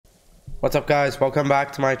What's up guys, welcome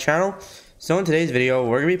back to my channel. So in today's video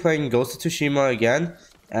we're gonna be playing Ghost of Tsushima again,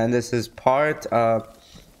 and this is part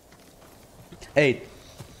 8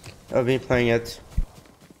 of me playing it.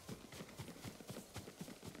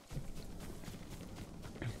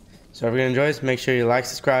 So if you're gonna enjoy this, make sure you like,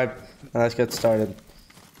 subscribe, and let's get started.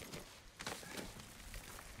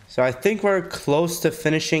 So I think we're close to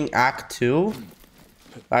finishing Act 2.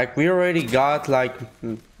 Like we already got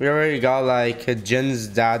Jin's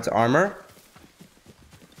dad's armor.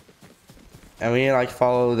 And we need to like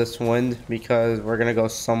follow this wind because we're gonna go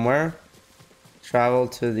somewhere. Travel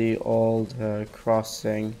to the old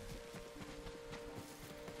crossing.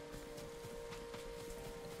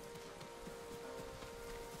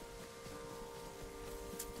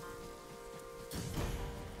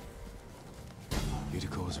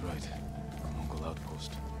 Yuriko was right. A Mongol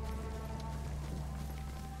outpost.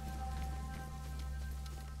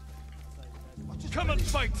 Come and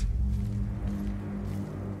fight!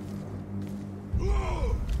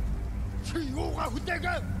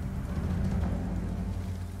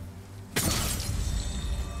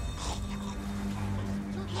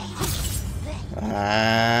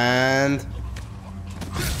 And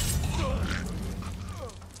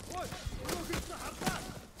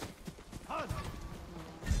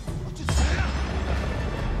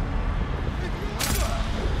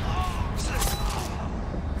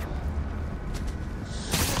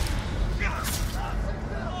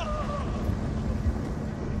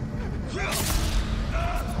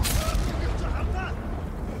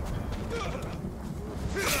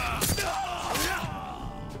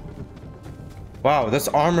wow, this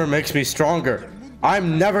armor makes me stronger.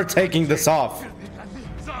 I'm never taking this off.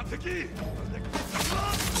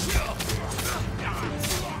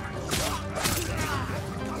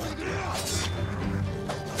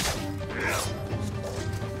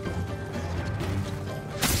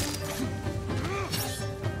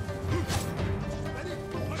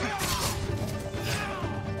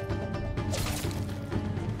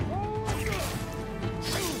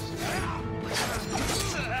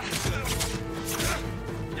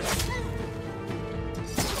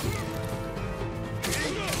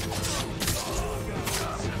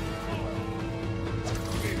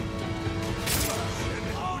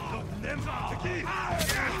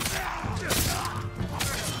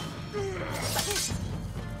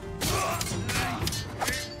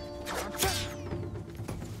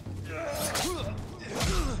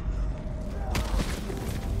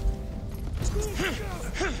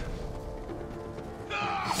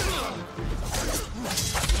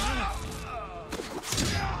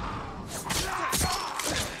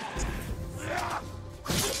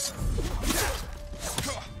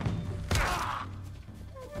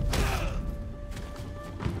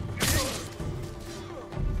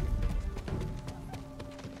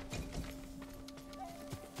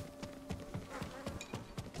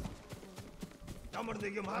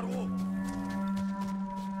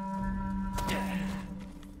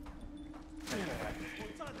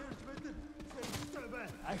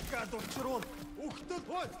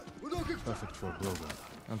 Perfect for a blowgun.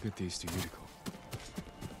 I'll get these to Yuriko.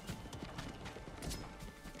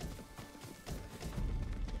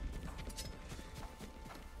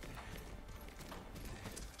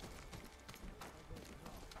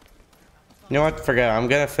 You know what? Forget it. I'm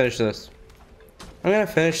gonna finish this. I'm gonna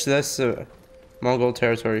finish this Mongol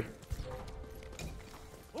territory.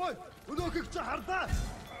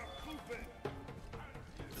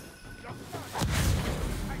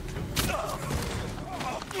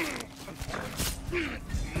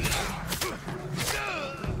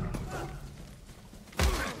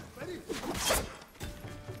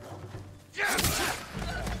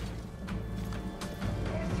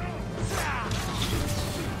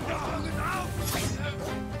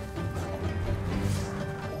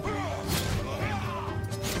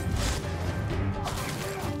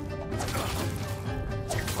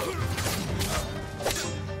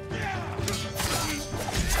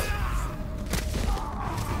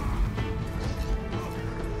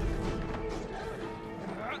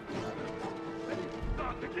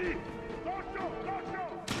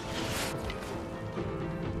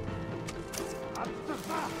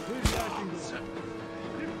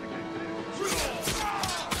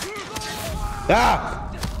 Ah!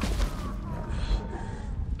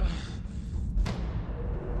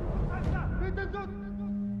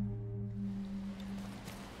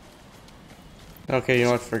 Okay, you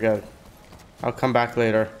know what? Forget it. I'll come back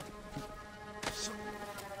later.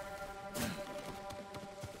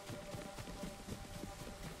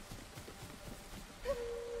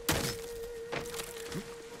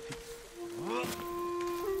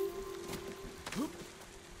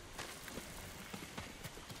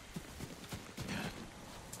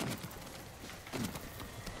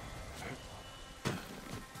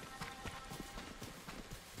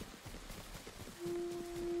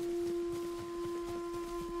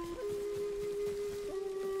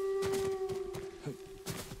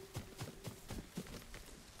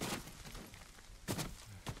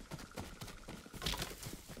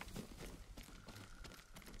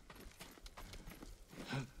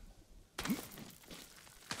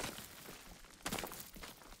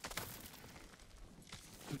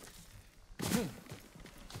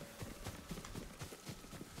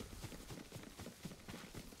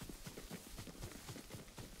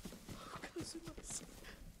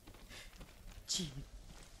 she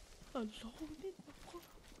alone in the world.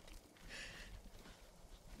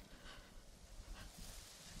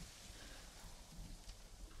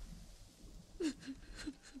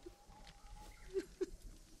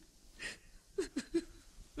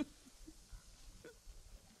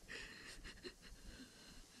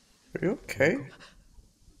 Are you okay?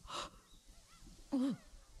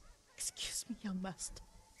 Excuse me, young master.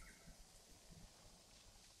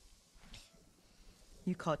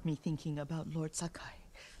 You caught me thinking about Lord Sakai.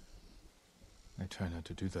 I try not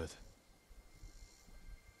to do that.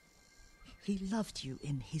 He loved you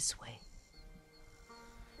in his way.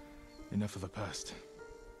 Enough of the past.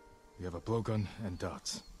 We have a blowgun and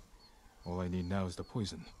darts. All I need now is the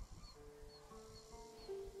poison.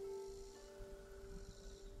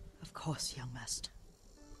 Of course, young master.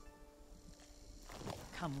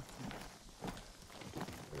 Come with me.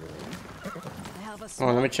 I have a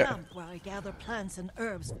small let me check. camp where I gather plants and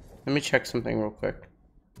herbs. Let me check something real quick.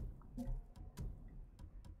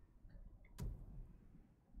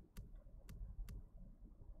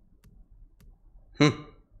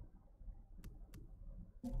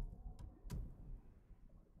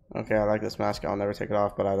 Okay, I like this mask. I'll never take it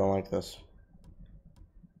off, but I don't like this.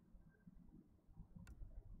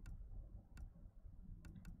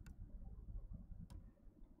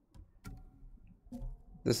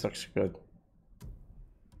 This looks good.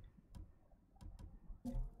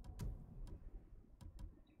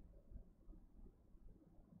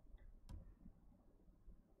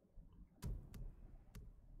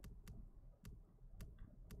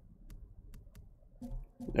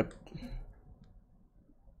 Yep.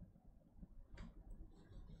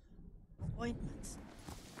 Ointments.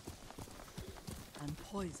 And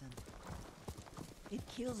poison. It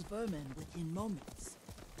kills vermin within moments.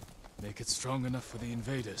 Make it strong enough for the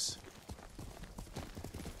invaders.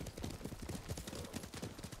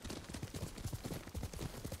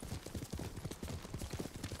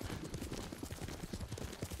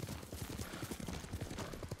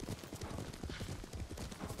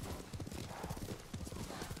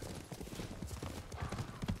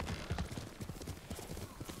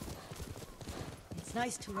 It's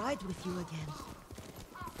nice to ride with you again.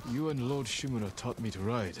 You and Lord Shimura taught me to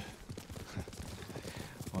ride.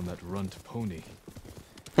 On that runt pony.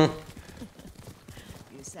 You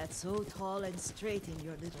sat so tall and straight in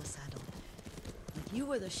your little saddle. Like you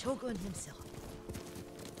were the shogun himself.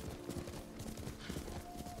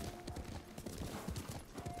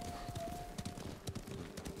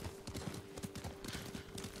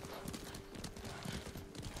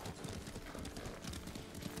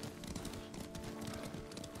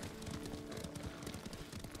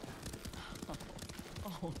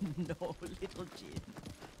 Oh no, little Jin.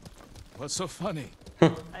 What's so funny?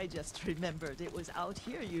 I just remembered it was out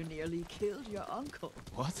here you nearly killed your uncle.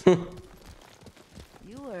 What?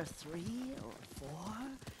 You were 3 or 4.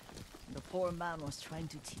 The poor man was trying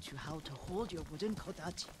to teach you how to hold your wooden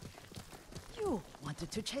kodachi. You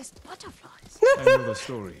wanted to chase butterflies. I know the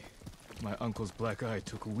story. My uncle's black eye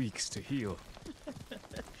took weeks to heal.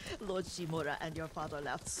 Lord Shimura and your father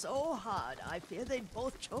laughed so hard, I fear they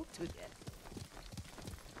both choked to death.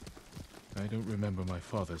 I don't remember my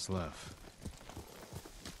father's laugh.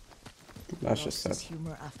 That's just Lost his sad.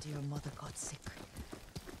 humor after your mother got sick.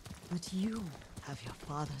 But you have your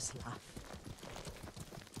father's laugh.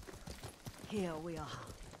 Here we are.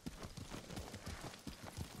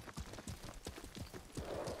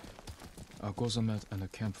 A gozamat and a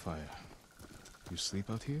campfire. You sleep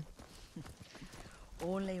out here?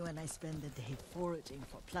 Only when I spend the day foraging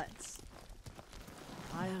for plants.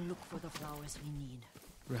 I'll look for the flowers we need.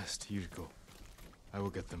 Rest, Yuriko. I will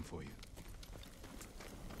get them for you.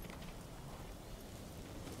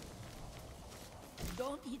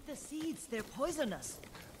 Don't eat the seeds, they're poisonous.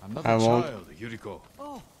 I'm not I a won't. child, Yuriko.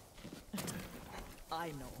 Oh, I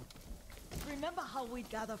know. Remember how we'd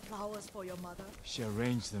gather flowers for your mother? She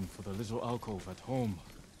arranged them for the little alcove at home.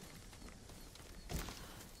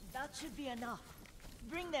 That should be enough.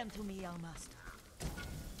 Bring them to me, young master.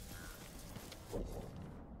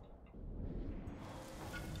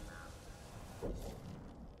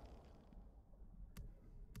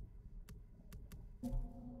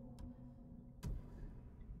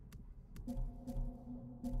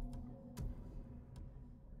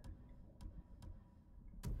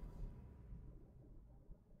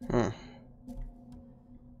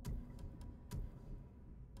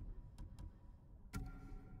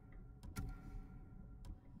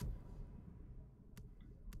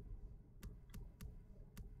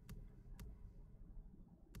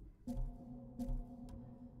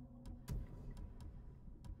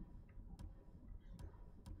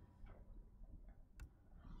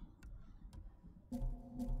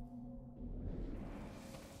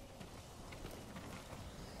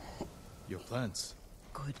 plants.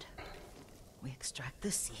 Good. We extract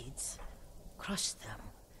the seeds, crush them,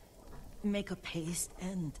 make a paste,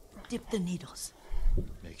 and dip the needles.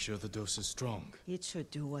 Make sure the dose is strong. It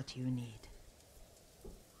should do what you need.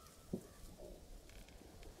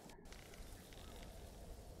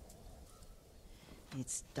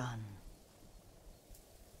 It's done.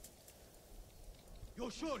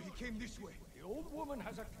 You're sure he came this way? The old woman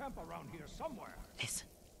has a camp around here somewhere. Listen.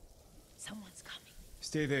 Someone's coming.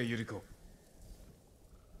 Stay there, Yuriko.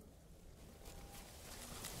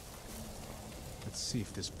 Let's see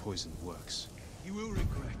if this poison works. He will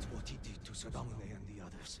regret what he did to Sadamune and the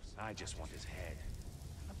others. I just want his head,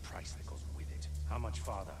 and the price that goes with it. How much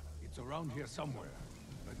farther? It's around here somewhere.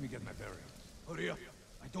 Let me get my bearings. Hurry up.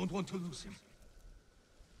 I don't want to lose him.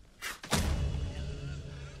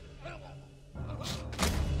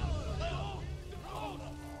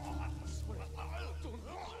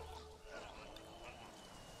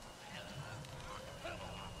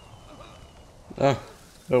 Oh,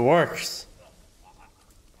 it works.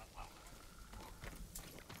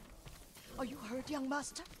 Are you hurt, young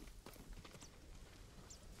master?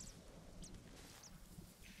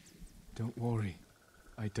 Don't worry.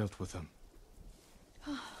 I dealt with them.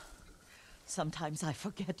 Sometimes I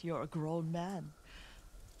forget you're a grown man.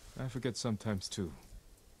 I forget sometimes too.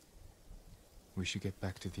 We should get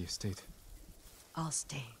back to the estate. I'll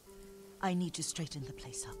stay. I need to straighten the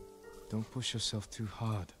place up. Don't push yourself too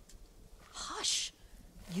hard. Hush!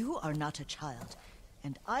 You are not a child,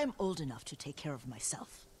 and I'm old enough to take care of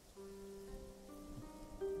myself.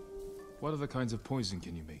 What other kinds of poison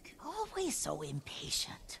can you make? Always so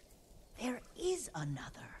impatient. There is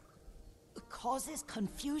another. It causes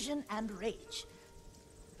confusion and rage.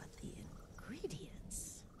 But the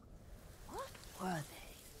ingredients... what were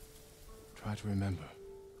they? Try to remember.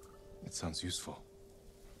 It sounds useful.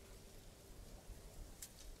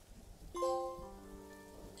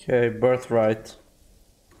 Okay, birthright.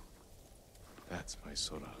 That's my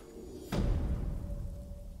Sora.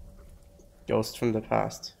 Ghost from the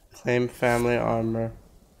past. Claim family armor.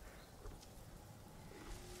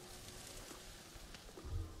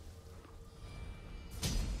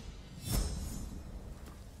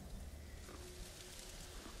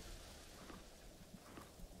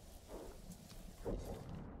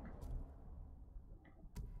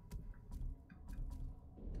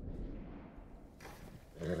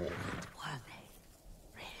 What were they?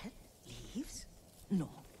 Red leaves? No,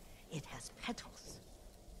 it has petals.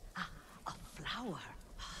 Ah, a flower.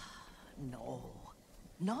 No,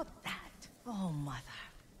 not that. Oh, mother,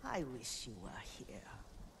 I wish you were here.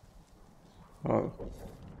 Oh.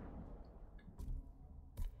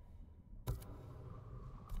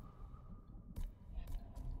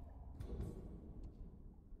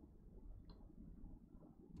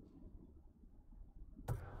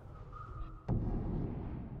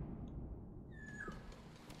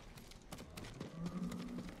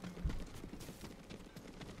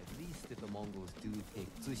 At least if the Mongols do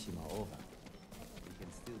take Tsushima over, we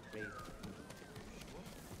can still pray for freedom.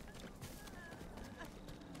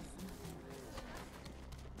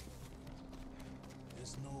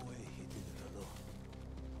 There's no way he did it alone.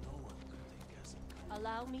 No one could take Kazan.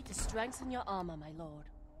 Allow me to strengthen your armor, my lord.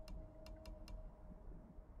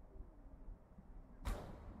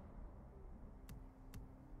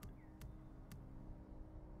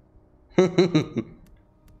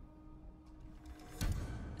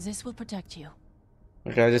 This will protect you.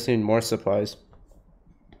 Okay, I just need more supplies.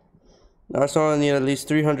 Now I still only need at least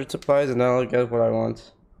 300 supplies and then I'll get what I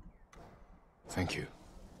want. Thank you.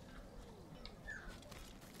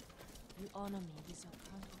 You honor me with your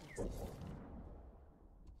confidence.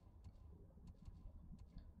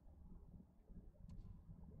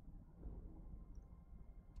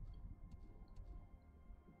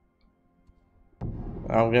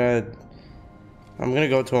 I'm gonna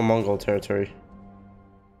go to a Mongol territory.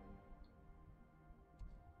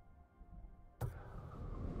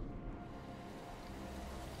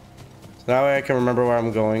 So that way I can remember where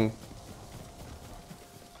I'm going.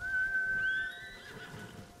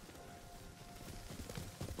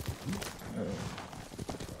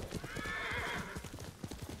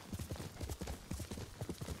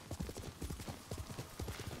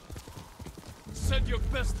 Send your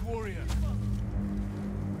best warrior.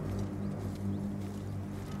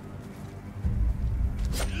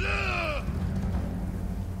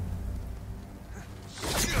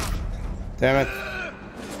 Damn it.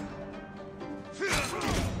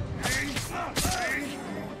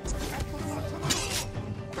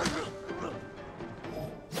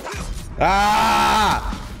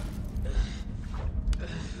 Ah!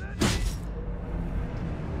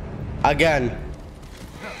 Again.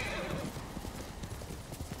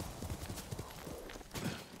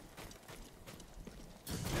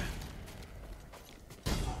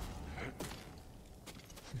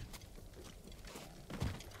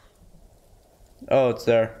 Oh, it's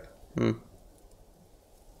there. Hmm.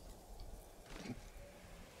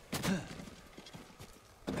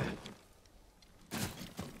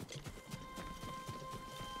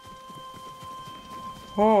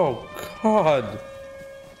 Oh, God.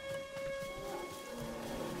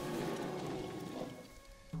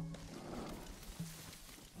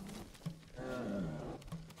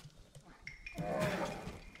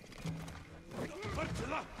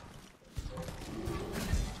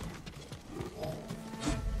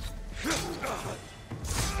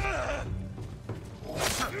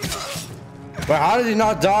 But how did he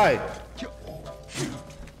not die?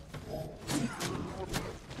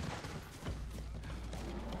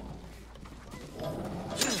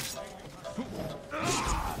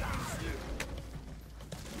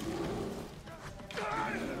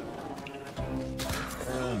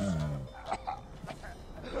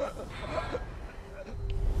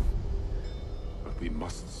 But we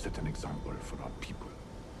must set an example for our people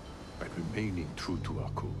by remaining true to our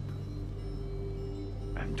code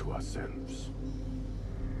and to ourselves.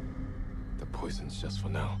 The poison's just for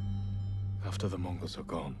now. After the Mongols are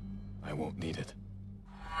gone, I won't need it.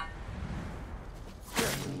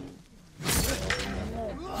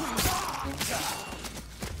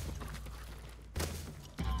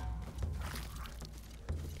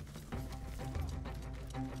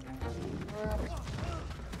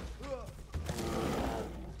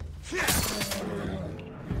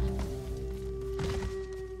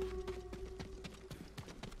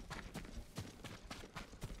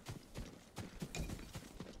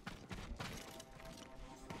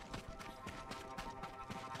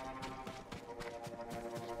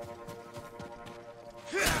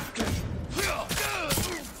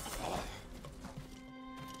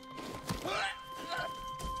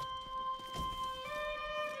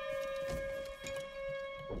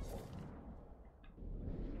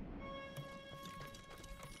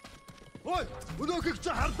 Ой, өнөөхийг чи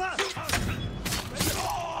харлаа.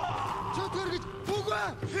 Чи тэр гэж үгүй.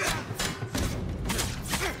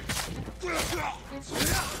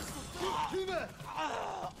 Тийм ээ.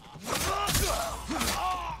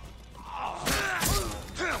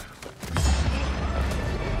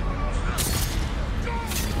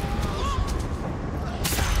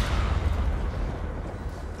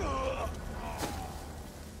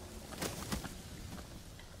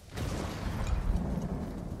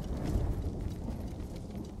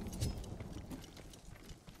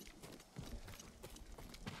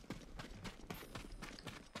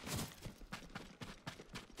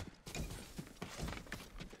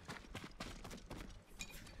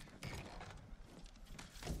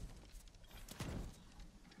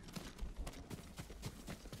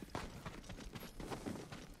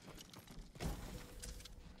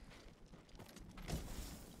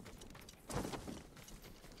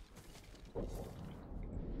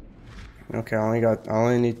 Okay, I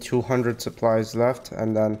only need 200 supplies left,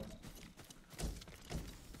 and then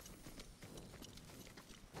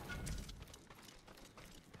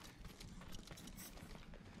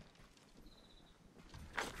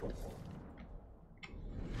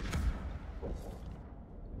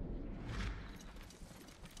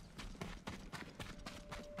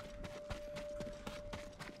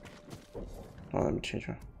oh, let me change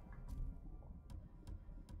her.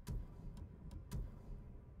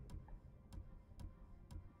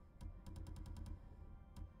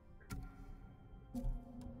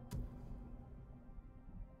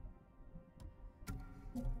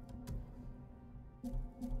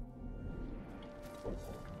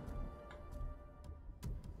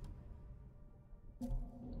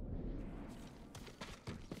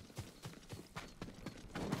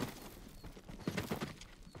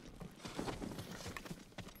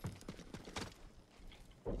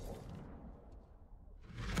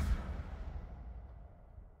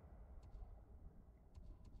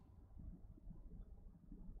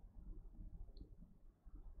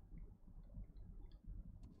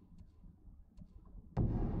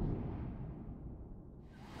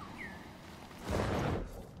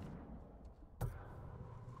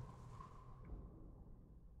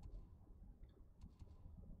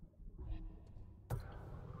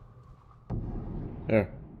 There.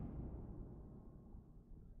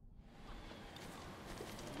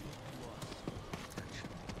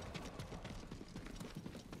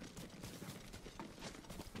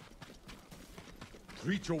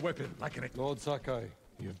 Treat your weapon like an... Lord Sakai,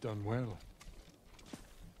 you've done well.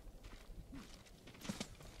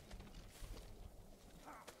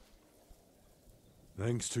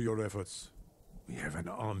 Thanks to your efforts, we have an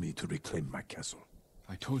army to reclaim my castle.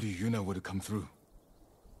 I told you Yuna would come through.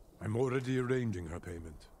 I'm already arranging her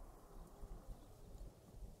payment.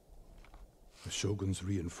 The Shogun's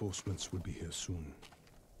reinforcements will be here soon.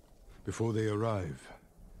 Before they arrive,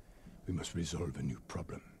 we must resolve a new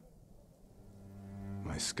problem.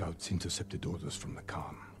 My scouts intercepted orders from the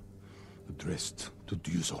Khan, addressed to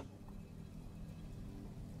Ryuzo.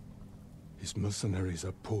 His mercenaries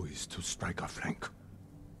are poised to strike our flank.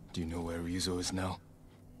 Do you know where Ryuzo is now?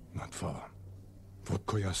 Not far. Fort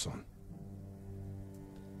Koyasan.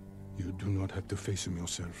 You do not have to face him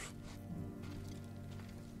yourself.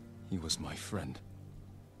 He was my friend.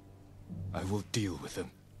 I will deal with him.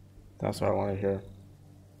 That's what I want to hear.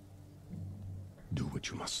 Do what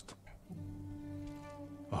you must.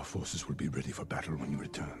 Our forces will be ready for battle when you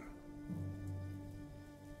return.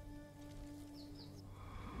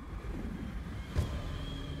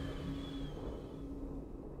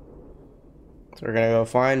 So we're gonna go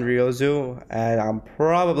find Ryozu, and I'm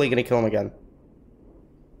probably gonna kill him again.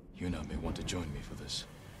 Yuna may want to join me for this.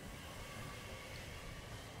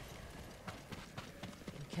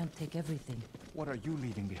 You can't take everything. What are you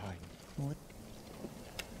leaving behind? What?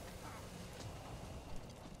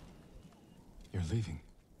 You're leaving.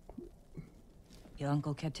 Your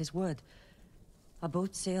uncle kept his word. Our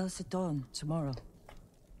boat sails at dawn tomorrow.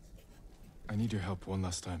 I need your help one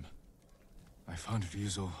last time. I found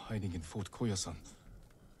Ryuzo hiding in Fort Koyasan.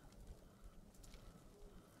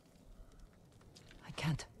 I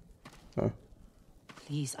can't. Huh?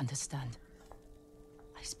 Please understand.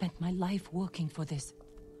 I spent my life working for this.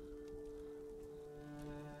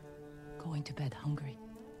 Going to bed hungry.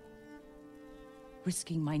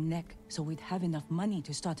 Risking my neck so we'd have enough money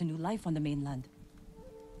to start a new life on the mainland.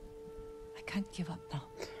 I can't give up now.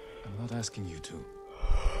 I'm not asking you to.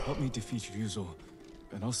 Help me defeat Ryuzo,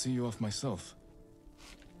 and I'll see you off myself.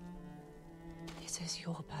 This is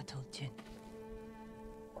your battle, Jin.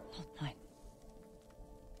 Not mine.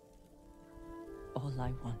 All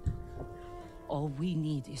I want, all we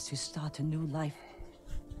need is to start a new life.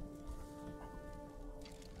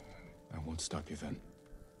 I won't stop you then.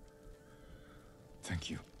 Thank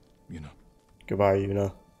you, Yuna, Goodbye,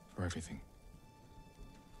 Yuna. for everything.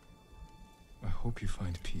 I hope you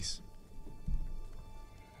find peace.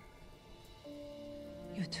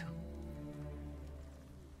 You too.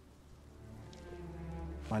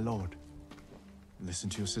 My lord. Listen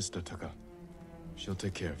to your sister, Taka. She'll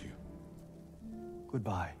take care of you.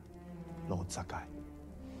 Goodbye, Lord Sakai.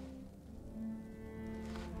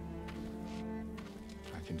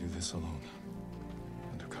 I can do this alone,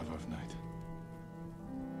 under cover of night.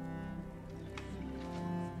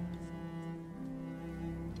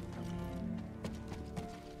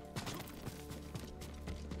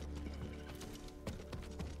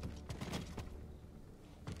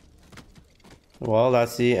 Well,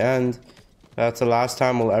 that's the end. That's the last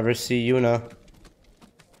time we'll ever see Yuna.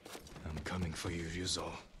 I'm coming for you, Ryuzo.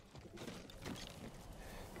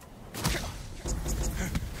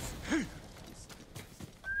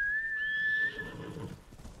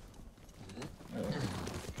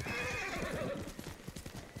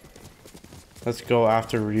 Let's go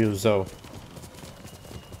after Ryuzo.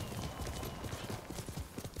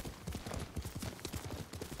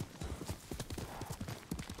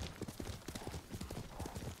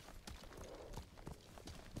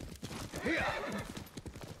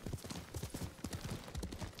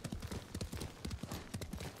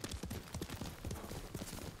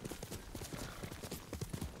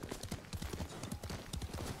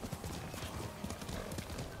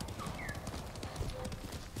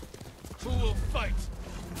 Who will fight?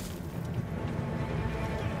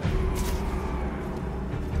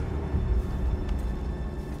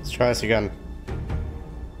 Let's try this again.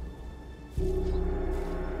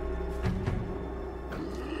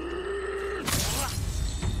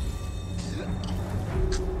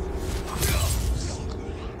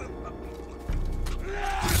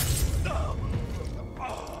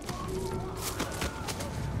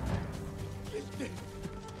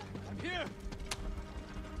 I'm here!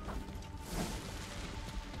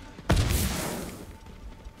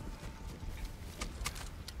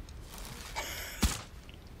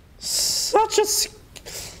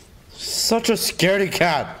 Such a scaredy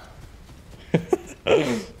cat.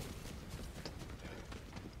 Please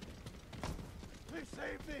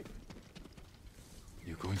save me!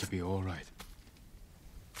 You're going to be all right.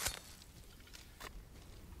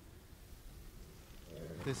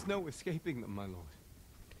 There's no escaping them, my lord.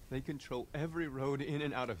 They control every road in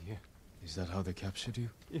and out of here. Is that how they captured you?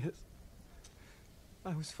 Yes.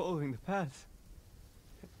 I was following the path.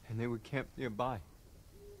 And they were camped nearby,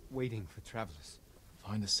 waiting for travelers.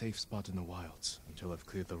 Find a safe spot in the wilds until I've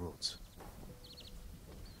cleared the roads.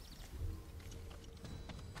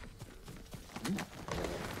 You'll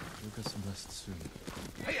get some rest soon.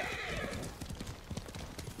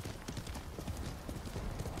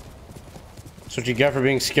 That's what you get for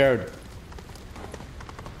being scared.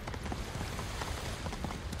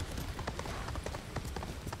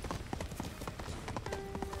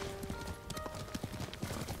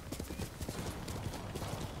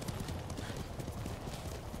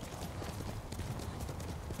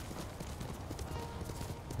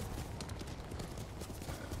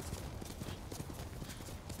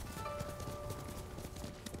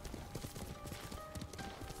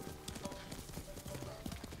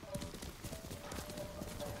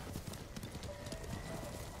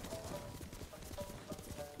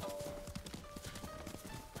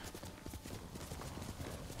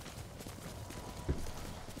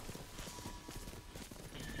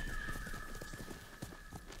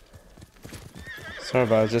 Sorry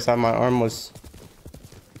about it, just how my arm was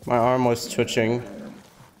twitching.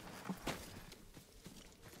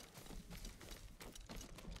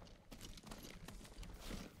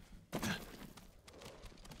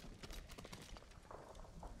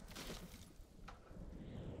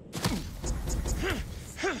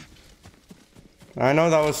 I know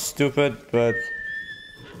that was stupid, but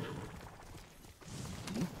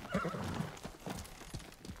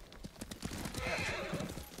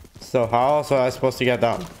so how else was I supposed to get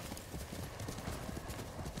down?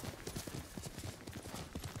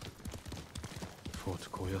 Fort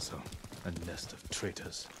Koyasu, a nest of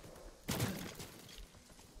traitors.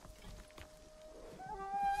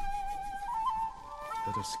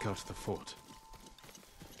 Let us scout the fort.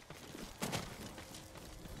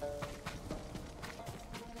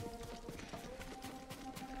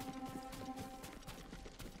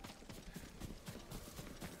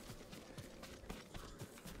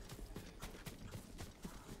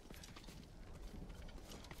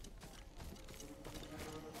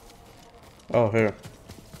 Oh, here.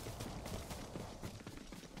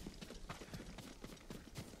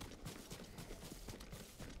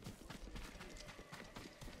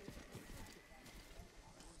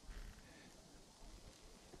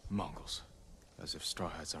 Mongols. As if straw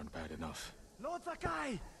hats aren't bad enough. Lord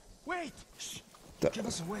Sakai! Wait! Shh! Give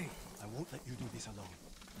us away. I won't let you do this alone.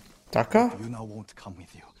 Taka? Yuna won't come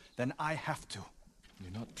with you. Then I have to.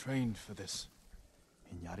 You're not trained for this.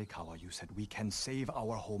 In Yarikawa, you said we can save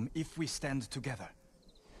our home if we stand together.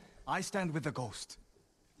 I stand with the ghost.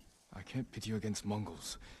 I can't pit you against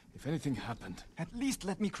Mongols. If anything happened... At least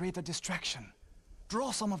let me create a distraction.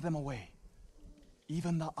 Draw some of them away.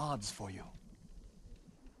 Even the odds for you.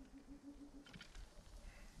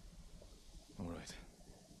 All right.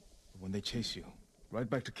 When they chase you, ride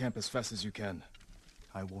back to camp as fast as you can.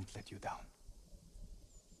 I won't let you down.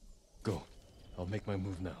 Go. I'll make my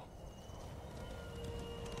move now.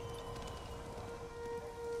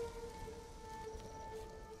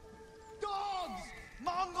 Dogs!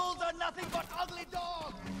 Mongols are nothing but ugly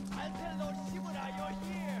dogs! I'll tell Lord Shimura you're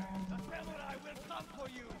here! The samurai will come for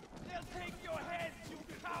you! They'll take your heads, you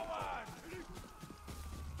coward!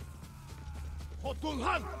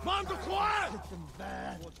 Hotulhan! Mando Koa!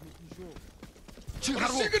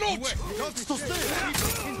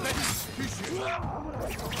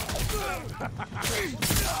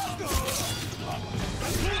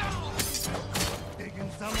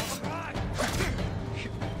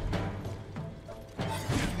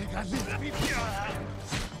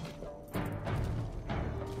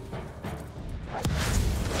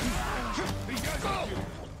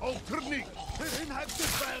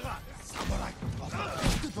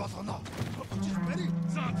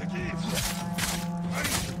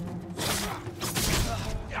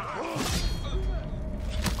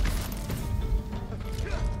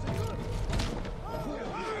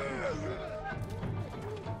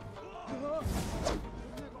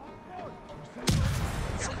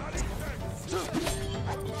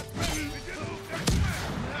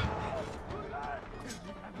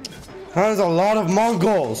 There's a lot of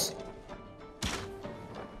Mongols.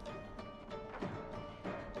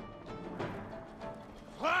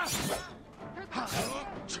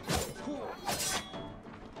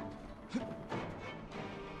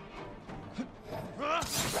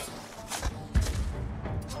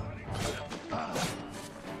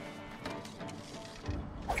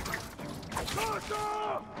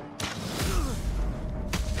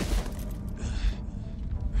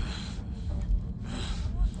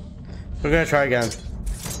 We're gonna try again.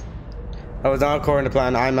 That was not according to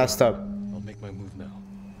plan. I messed up. I'll make my move now.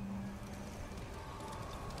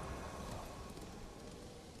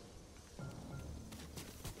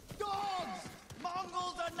 Dogs!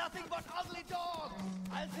 Mongols are nothing but ugly dogs!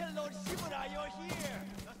 I'll tell Lord Shimura you're here!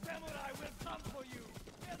 The samurai will come for you!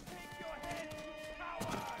 They'll take your head, you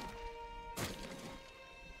coward!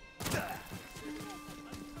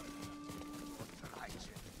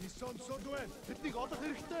 байна. Тэднийг олох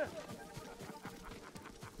хэрэгтэй.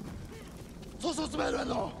 Цус байна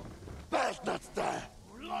уу? Байл надтай.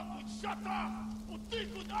 Look, shut up.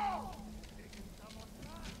 Утику доо.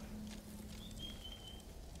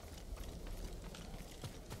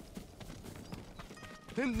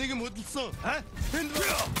 Тэнд нэг юм хөдөлсөн. Ха? Тэнд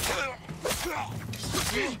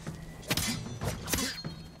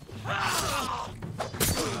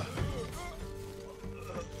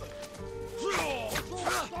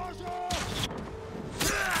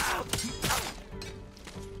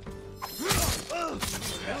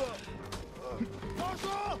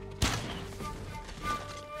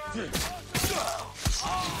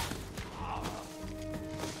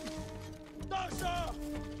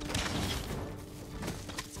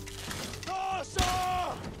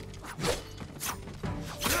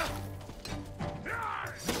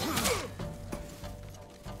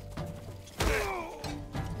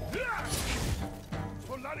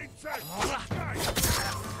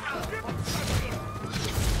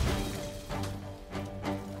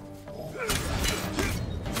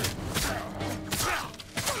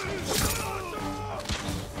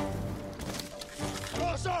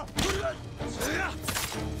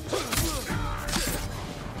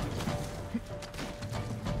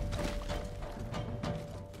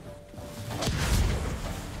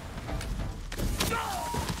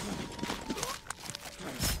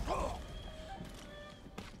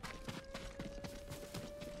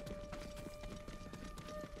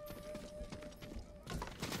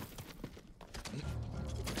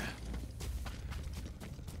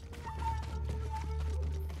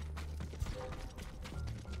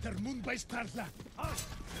Тэр мөн баястарлаа.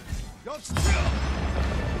 Явц.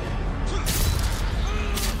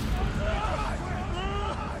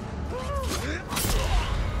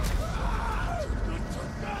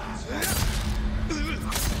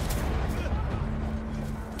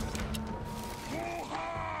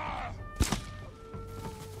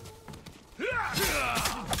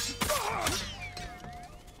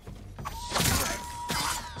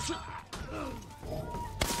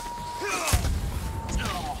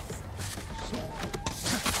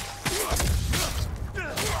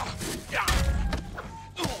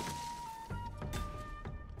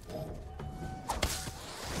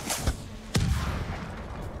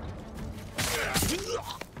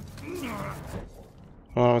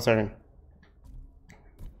 Hold on a second.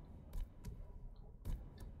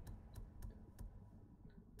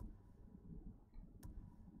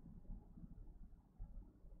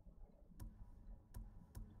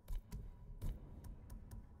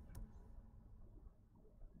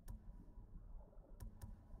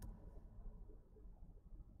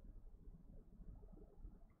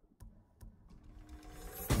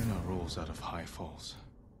 Winner rolls out of high falls.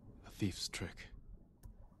 A thief's trick.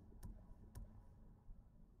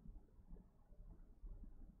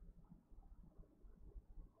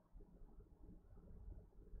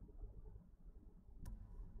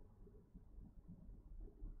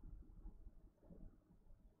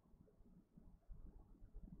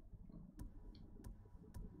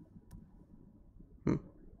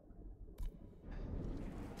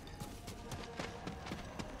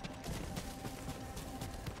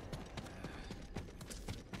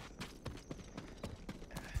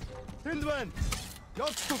 Тэнд байна.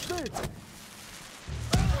 Явц төвтэй.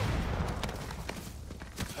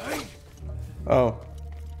 Oh.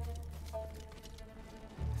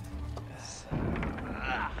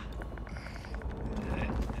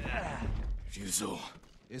 Ryuzo,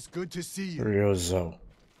 it's good to see you. Ryozo.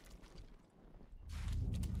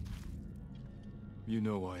 You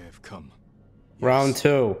know why I've come. Round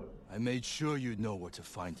 2. I made sure you'd know where to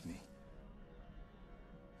find me.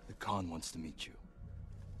 The Khan wants to meet you.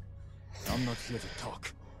 I'm not here to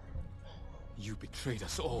talk. You betrayed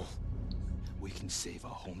us all. We can save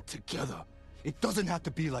our home together. It doesn't have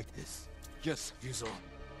to be like this. Yes, Ryuzo.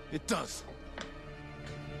 It does.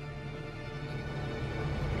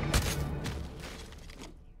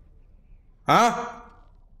 Huh?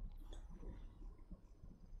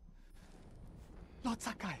 Lord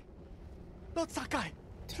Sakai. Lord Sakai,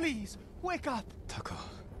 please, wake up. Taka.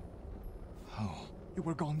 How? You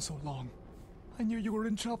were gone so long. I knew you were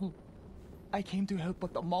in trouble. I came to help,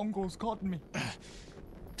 but the Mongols caught me.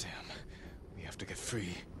 Damn. We have to get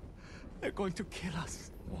free. They're going to kill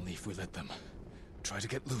us. Only if we let them. Try to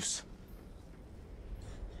get loose.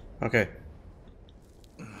 Okay.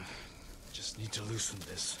 Just need to loosen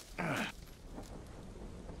this.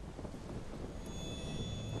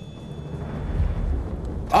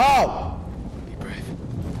 Oh! Be brave.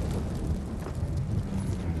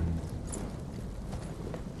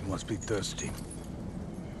 You must be thirsty.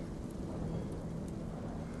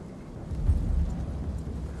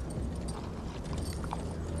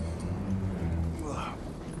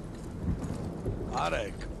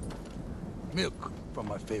 Milk from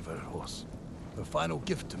my favorite horse. Her final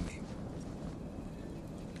gift to me.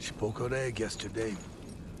 She broke her egg yesterday.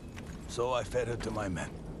 So I fed her to my men.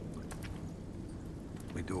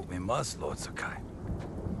 We do what we must, Lord Sakai.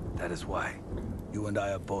 That is why you and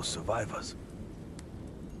I are both survivors.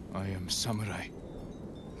 I am samurai.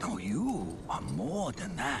 No, you are more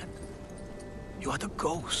than that. You are the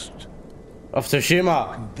ghost. Of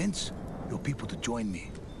Tsushima. Convince your people to join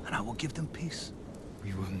me, and I will give them peace.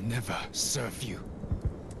 We will never serve you.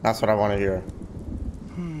 That's what I want to hear.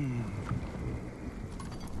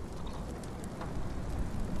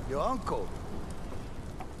 Your uncle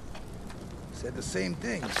said the same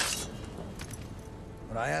thing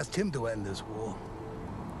when I asked him to end this war.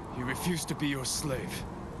 He refused to be your slave.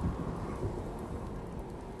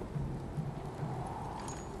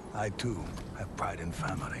 I too have pride in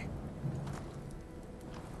family.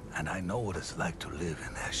 And I know what it's like to live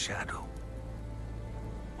in their shadow.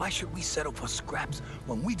 Why should we settle for scraps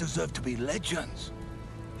when we deserve to be legends?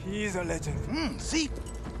 He is a legend. See?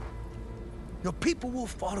 Your people will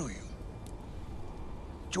follow you.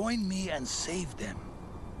 Join me and save them.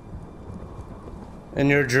 In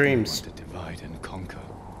your dreams. To divide and conquer.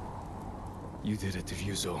 You did it to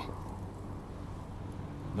Ryuzo.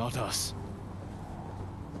 Not us.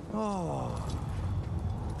 Oh.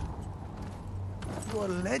 Your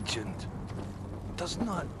legend does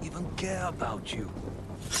not even care about you.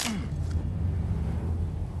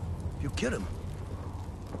 You kill him.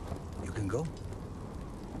 You can go.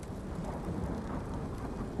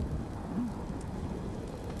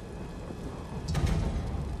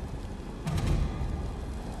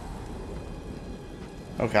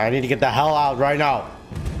 Okay, I need to get the hell out right now.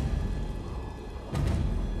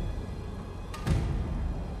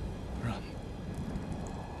 Run.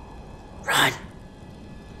 Run.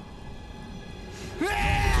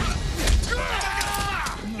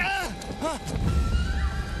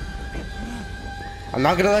 I'm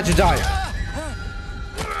not gonna let you die.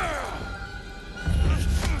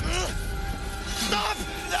 Stop!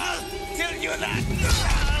 Tell you that!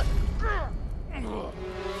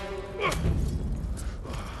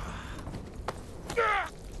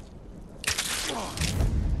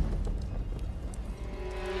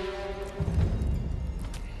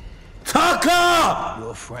 Taka!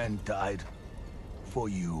 Your friend died for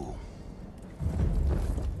you.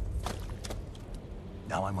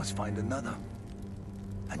 Now I must find another.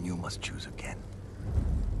 And you must choose again.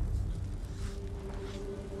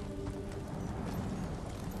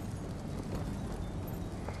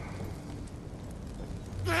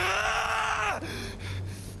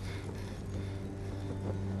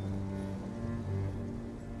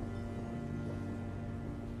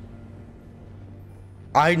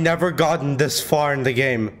 I never gotten this far in the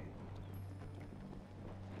game.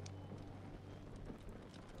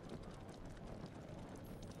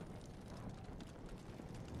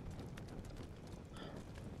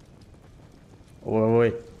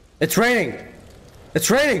 Wait. It's raining. It's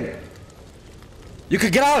raining. You can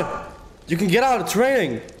get out. You can get out. It's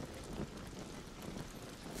raining.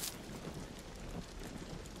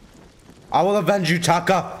 I will avenge you,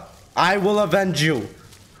 Taka. I will avenge you.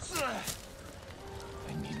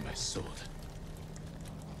 I need my sword.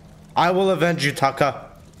 I will avenge you, Taka.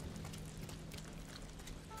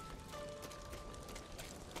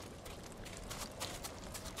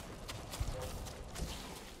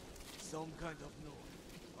 Some kind of noise.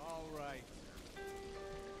 All right.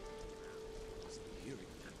 Hearing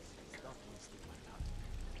stuff must be my heart.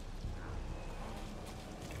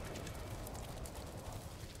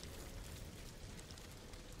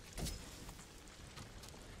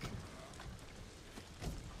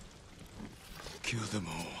 Kill them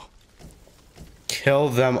all. Kill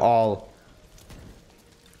them all.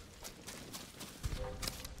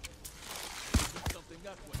 Something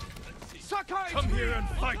that way. Let's see. Sakai! Come here and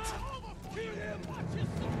fight!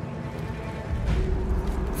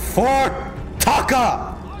 For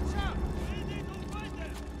Taka!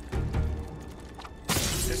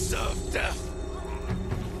 Deserve death!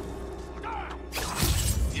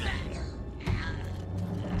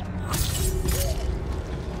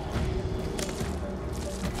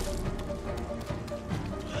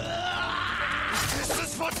 This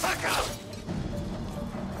is for Taka!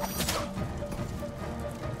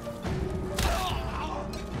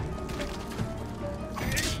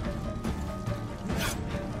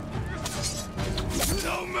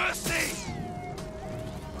 No mercy!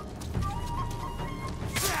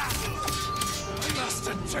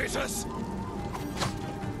 Bastard traitors!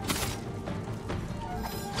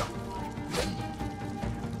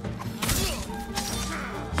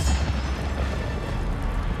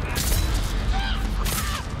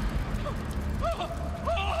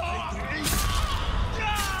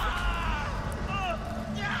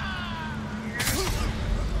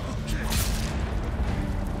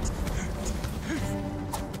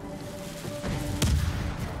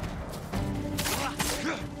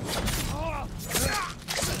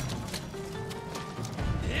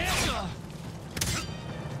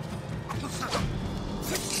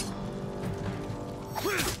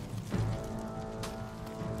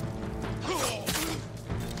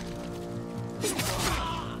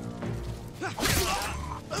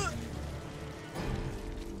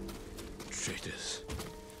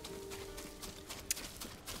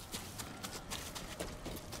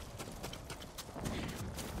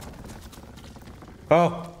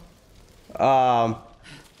 Oh.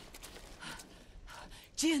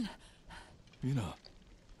 Jin, Mina.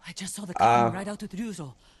 I just saw the Khan right out of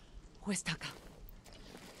Ryuzo. Where's Taka?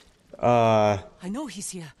 I know he's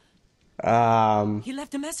here. He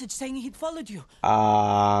left a message saying he'd followed you.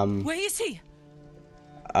 Where is he?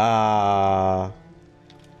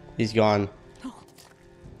 He's gone.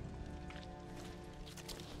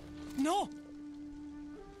 No.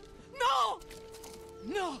 No.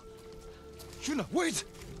 No. Yuna, wait!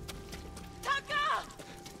 Taka!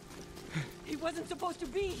 He wasn't supposed to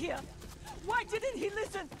be here. Why didn't he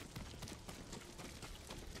listen?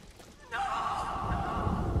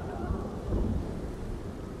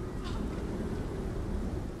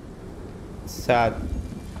 Sad.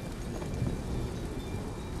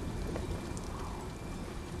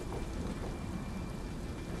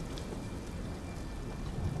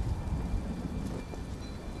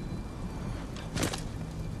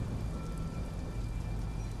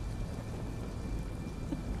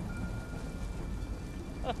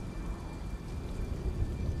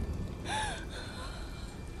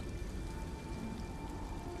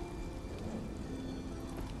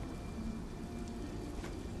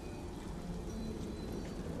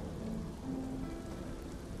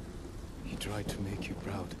 He tried to make you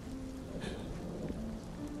proud.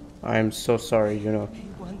 I am so sorry, you know. He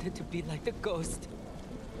wanted to be like the ghost.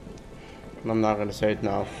 I'm not gonna say it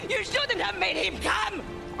now. You shouldn't have made him come!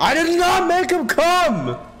 I did not make him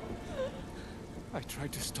come! I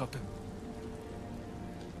tried to stop him.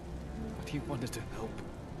 But he wanted to help.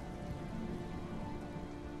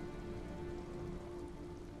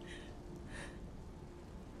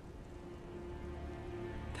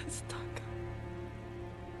 That's Taka.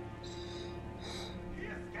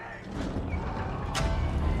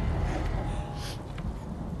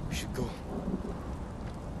 We should go.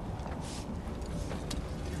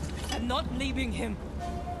 I'm not leaving him.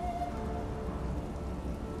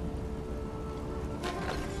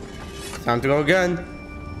 Time to go again.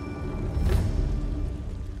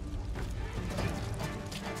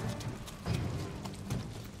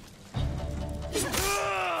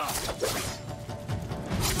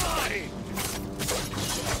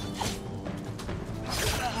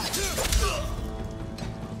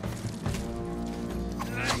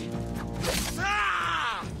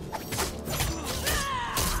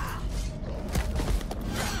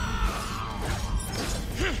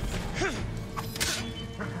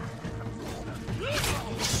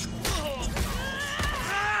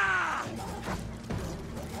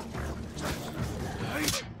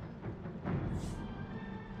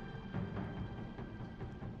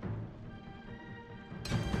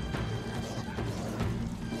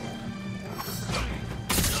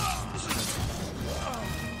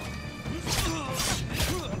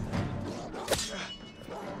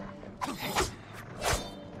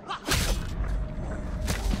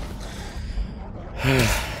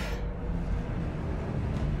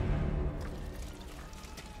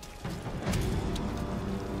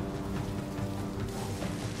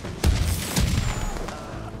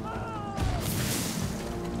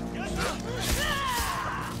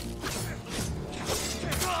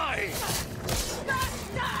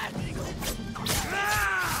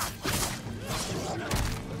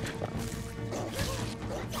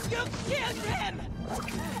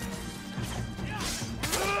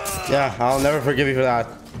 Yeah, I'll never forgive you for that.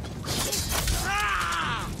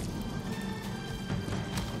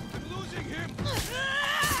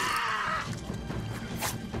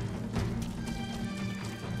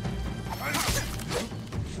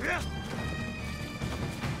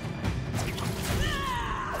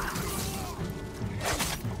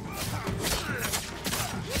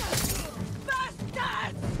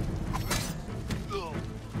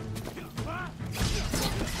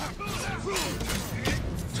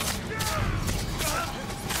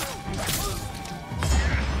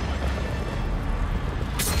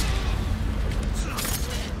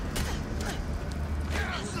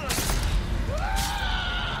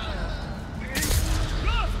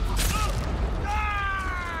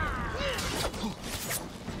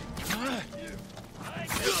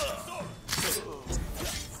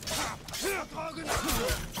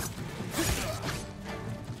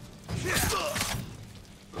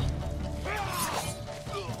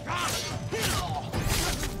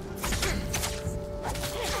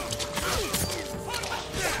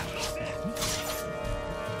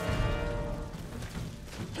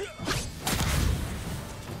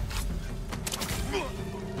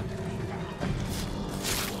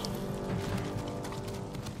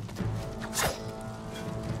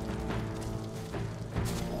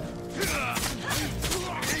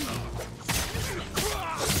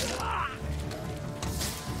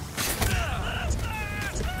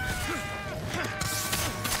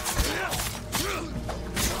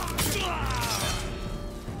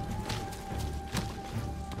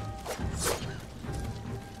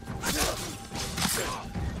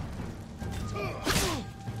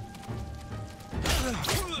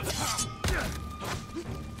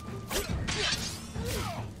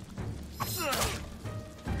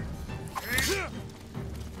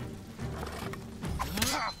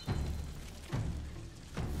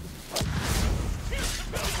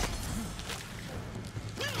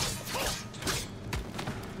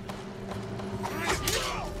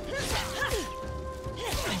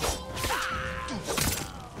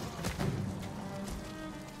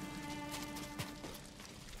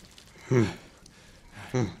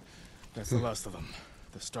 That's the last of them.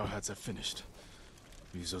 The Star Hats have finished.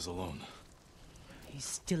 Leaves us alone. He's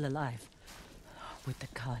still alive. With the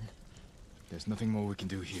Khan. There's nothing more we can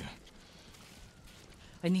do here.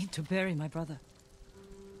 I need to bury my brother.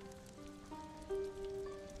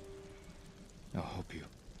 I'll help you.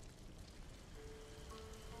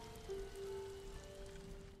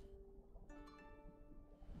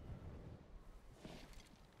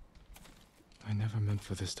 I never meant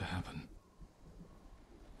for this to happen.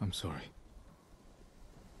 I'm sorry.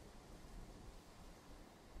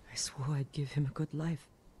 I swore I'd give him a good life.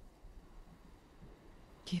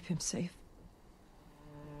 Keep him safe.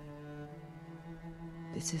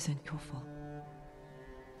 This isn't your fault.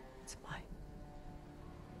 It's mine.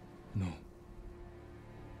 No.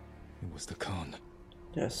 It was the Khan.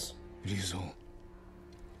 Yes. Rizzo.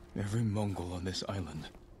 Every Mongol on this island.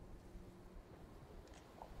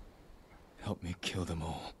 Help me kill them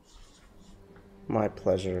all. My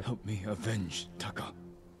pleasure. Help me avenge Taka.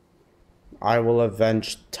 I will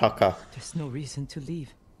avenge Taka. There's no reason to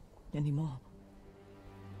leave anymore.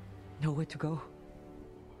 Nowhere to go.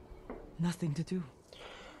 Nothing to do.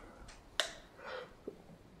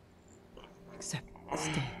 Except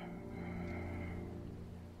stay.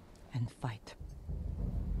 And fight.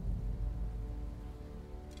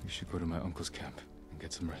 You should go to my uncle's camp and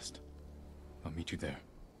get some rest. I'll meet you there.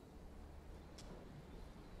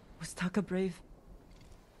 Was Taka brave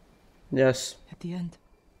Yes. at the end?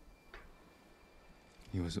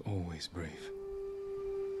 He was always brave.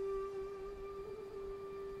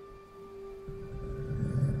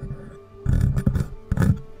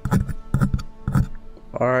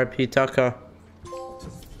 R.I.P. Taka.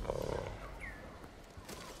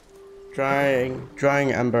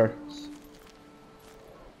 Drying ember.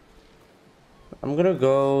 I'm gonna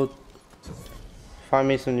go find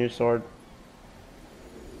me some new sword.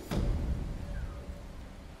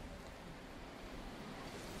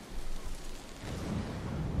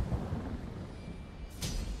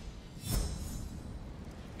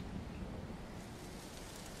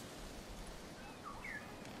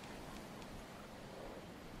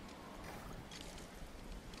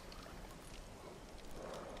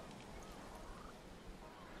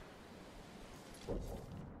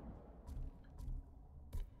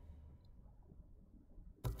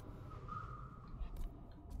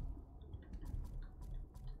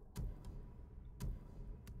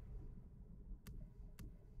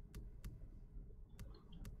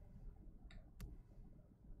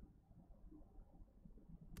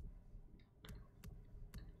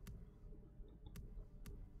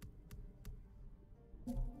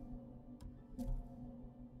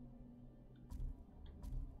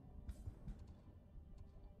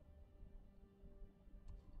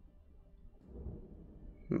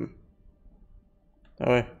 That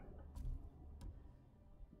way.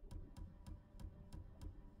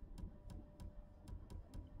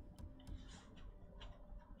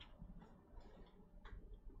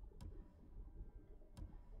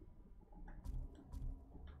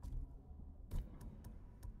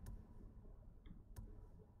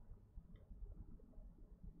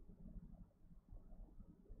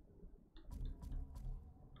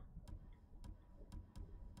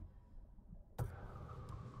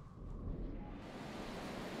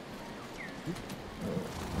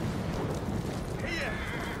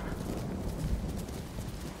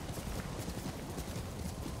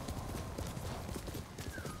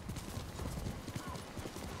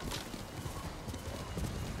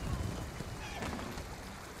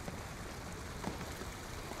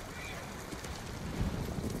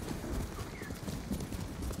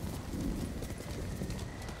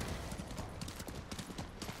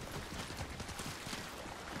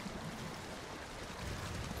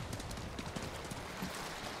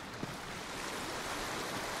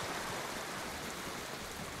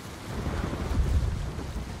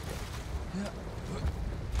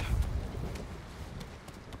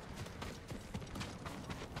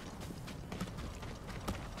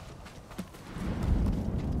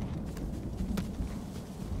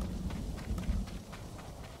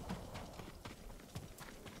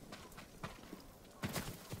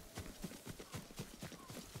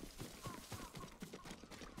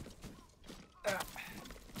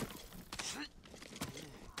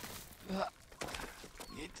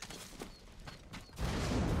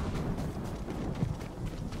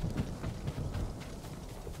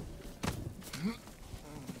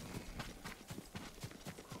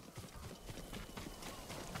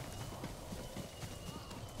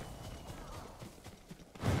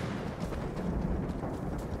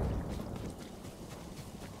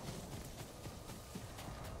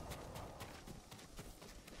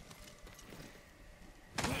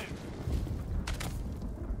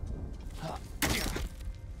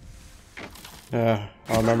 Yeah,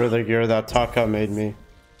 I remember the gear that Taka made me.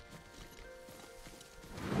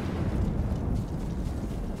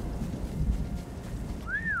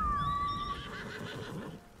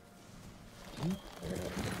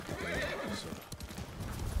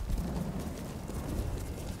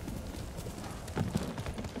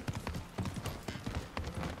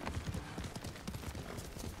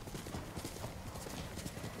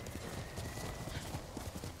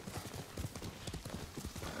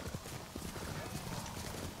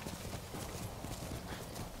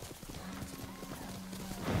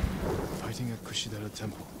 Fighting at Kushidera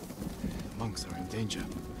Temple. Monks are in danger. Enemy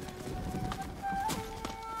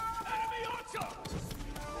archer!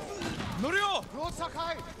 Norio!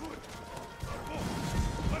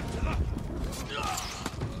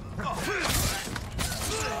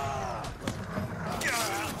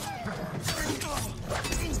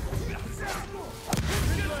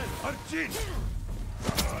 Arjun!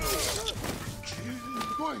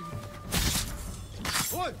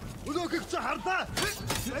 Ой, өнөөгч хардаа.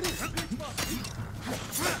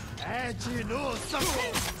 Ажи нөө сав.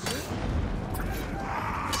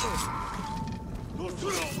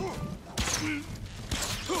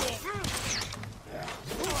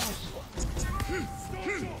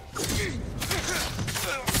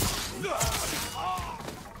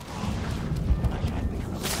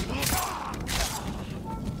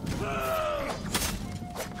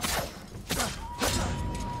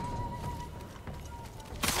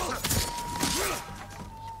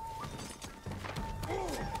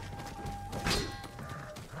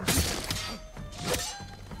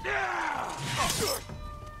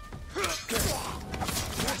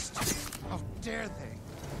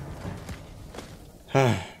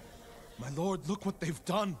 My lord, look what they've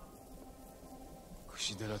done.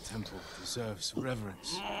 Kushidera Temple deserves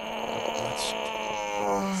reverence.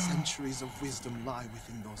 Centuries of wisdom lie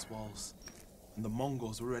within those walls, and the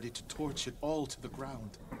Mongols were ready to torch it all to the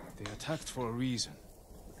ground. They attacked for a reason.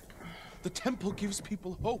 The temple gives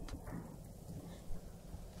people hope.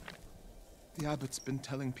 The abbot's been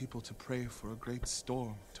telling people to pray for a great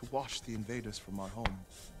storm to wash the invaders from our home.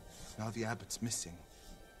 Now the abbot's missing,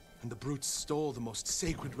 and the brutes stole the most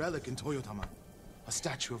sacred relic in Toyotama, a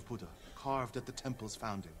statue of Buddha carved at the temple's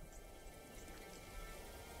founding.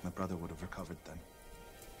 My brother would have recovered them.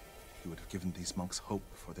 He would have given these monks hope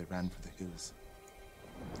before they ran for the hills.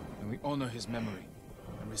 And we honor his memory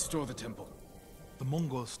and restore the temple. The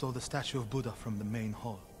Mongols stole the statue of Buddha from the main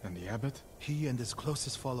hall. And the abbot? He and his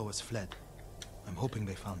closest followers fled. I'm hoping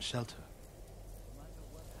they found shelter.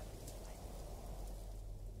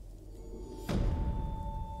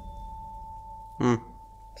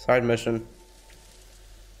 Side mission.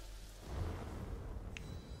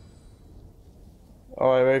 Oh,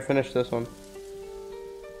 I already finished this one.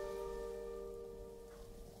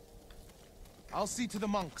 I'll see to the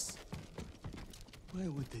monks. Where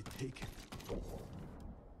would they take it?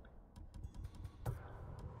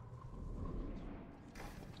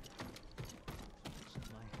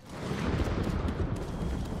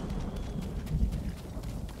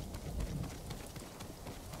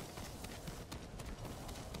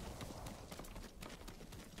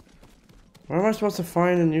 Where am I supposed to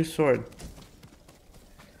find a new sword?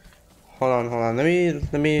 Hold on. Let me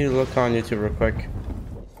look on YouTube real quick.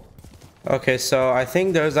 Okay, so I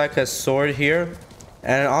think there's like a sword here,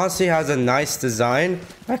 and it honestly has a nice design.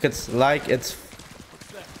 It's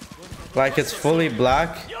fully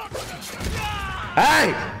black.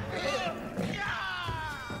 Hey!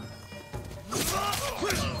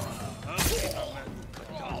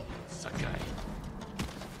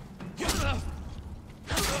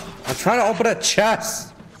 I'm trying to open a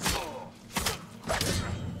chest.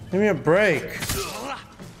 Give me a break.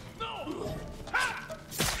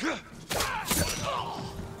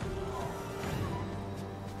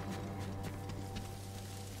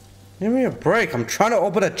 Give me a break. I'm trying to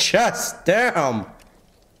open a chest. Damn.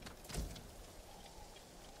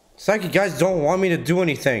 It's like you guys don't want me to do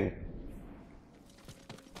anything.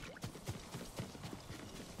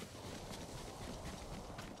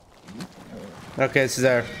 Okay, it's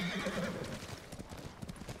there.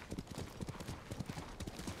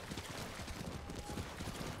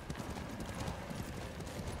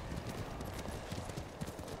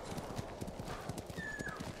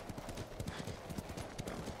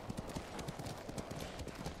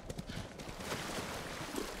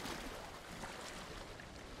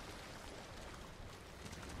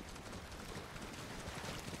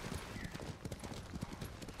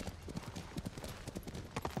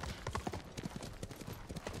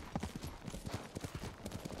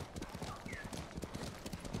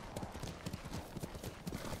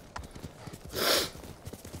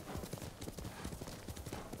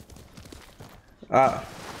 Ah.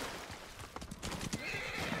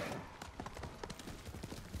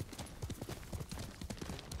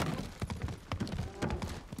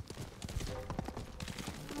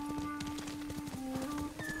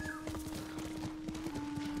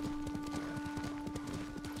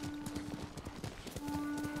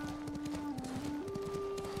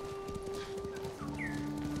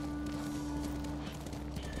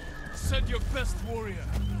 Send your best warrior.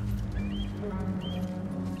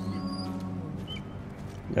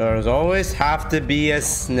 There's always have to be a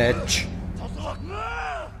snitch.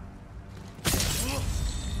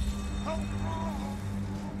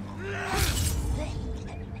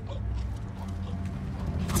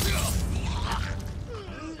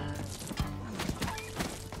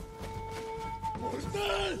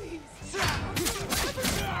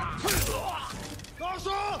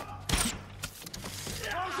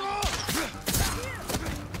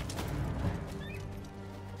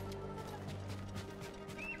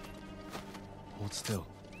 Hold still.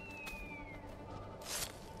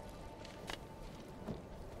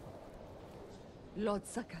 Lord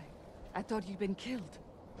Sakai, I thought you'd been killed.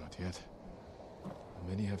 Not yet.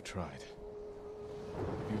 Many have tried.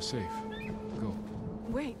 You're safe. Go.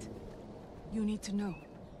 Wait. You need to know.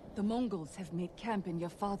 The Mongols have made camp in your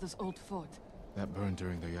father's old fort. That burned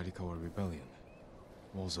during the Yarikawa rebellion.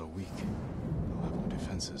 Walls are weak. They'll have no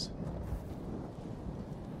defenses.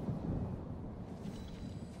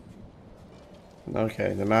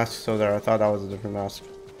 Okay, the mask's still there. I thought that was a different mask.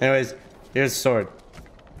 Anyways, here's the sword.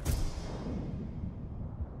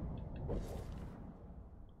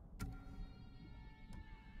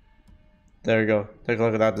 There you go. Take a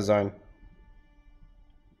look at that design.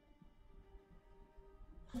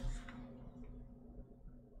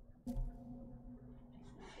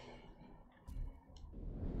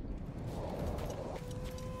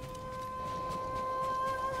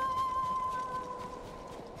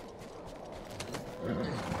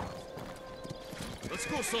 Let's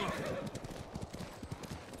go, son.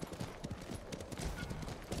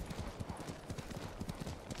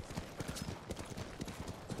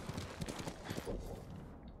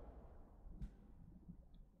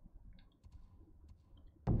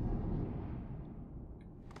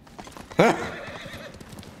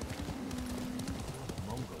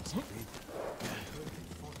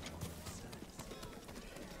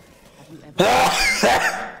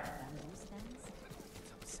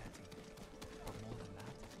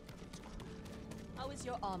 How is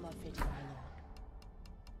your armor fitting, my lord?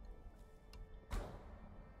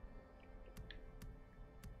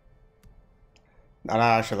 Nah,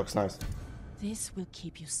 that actually looks nice. This will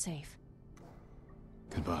keep you safe.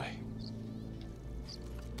 Goodbye.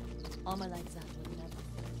 Armor like that will never.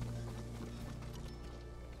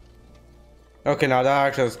 Okay, now that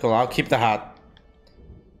actually looks cool. I'll keep the hat.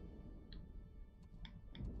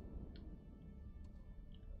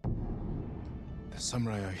 The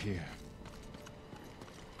samurai are here.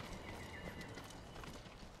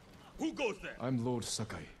 Who goes there? I'm Lord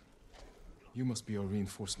Sakai. You must be our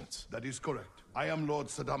reinforcements. That is correct. I am Lord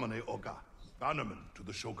Sadamane Oga, bannerman to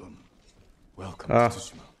the Shogun. Welcome to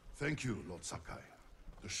Tsushima. Thank you, Lord Sakai.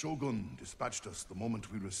 The Shogun dispatched us the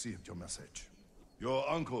moment we received your message. Your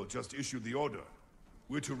uncle just issued the order.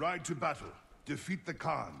 We're to ride to battle, defeat the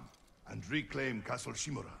Khan, and reclaim Castle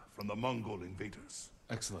Shimura from the Mongol invaders.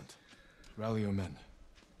 Excellent. Rally your men.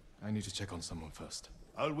 I need to check on someone first.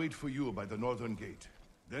 I'll wait for you by the northern gate.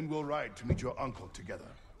 Then we'll ride to meet your uncle together.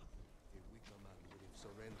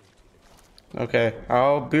 Okay,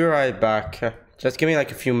 I'll be right back. Just give me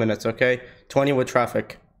like a few minutes, okay? 20 with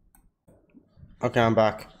traffic. Okay, I'm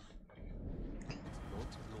back.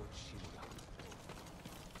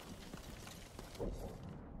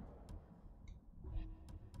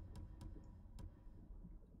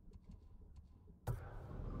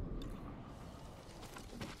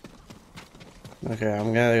 Okay,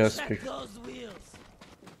 I'm gonna go speak. Check those wheels.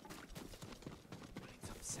 It's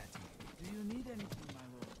upsetting. Do you need anything, my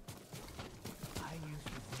lord? I used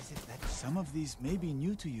to visit that. Some of these may be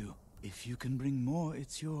new to you. If you can bring more,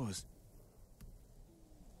 it's yours.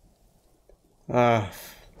 Are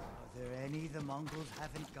there any the Mongols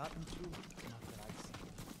haven't gotten through? Not that I've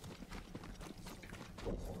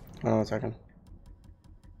seen. Hold on a second.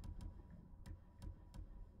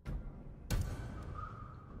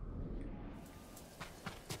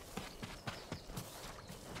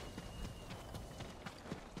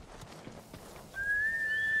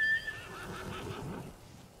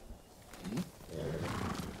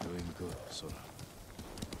 Doing good, Sora.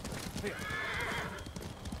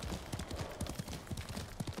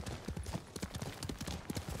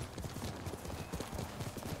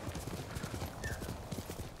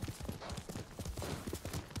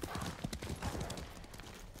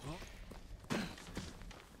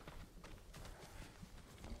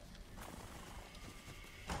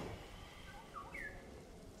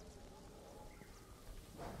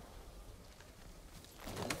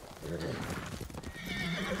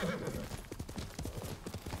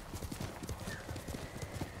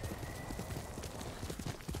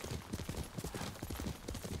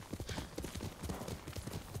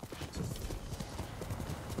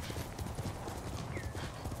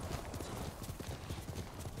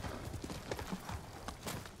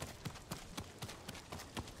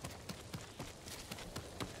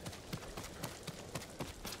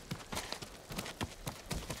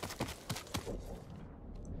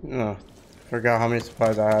 Oh, forgot how many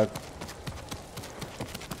supplies I had.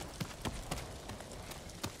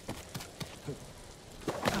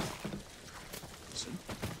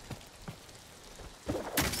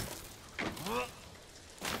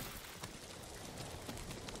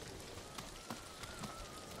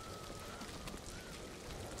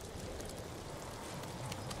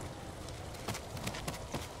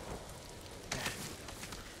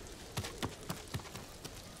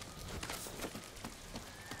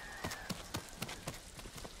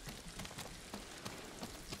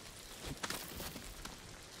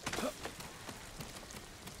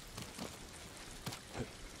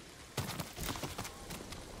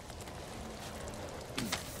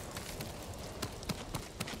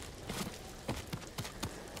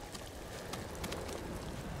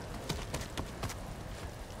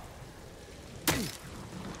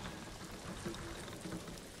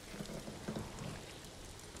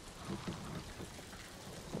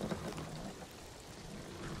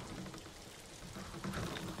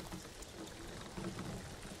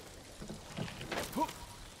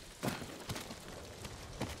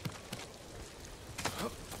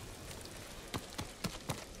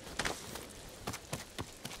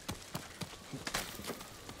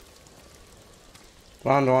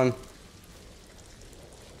 Found one.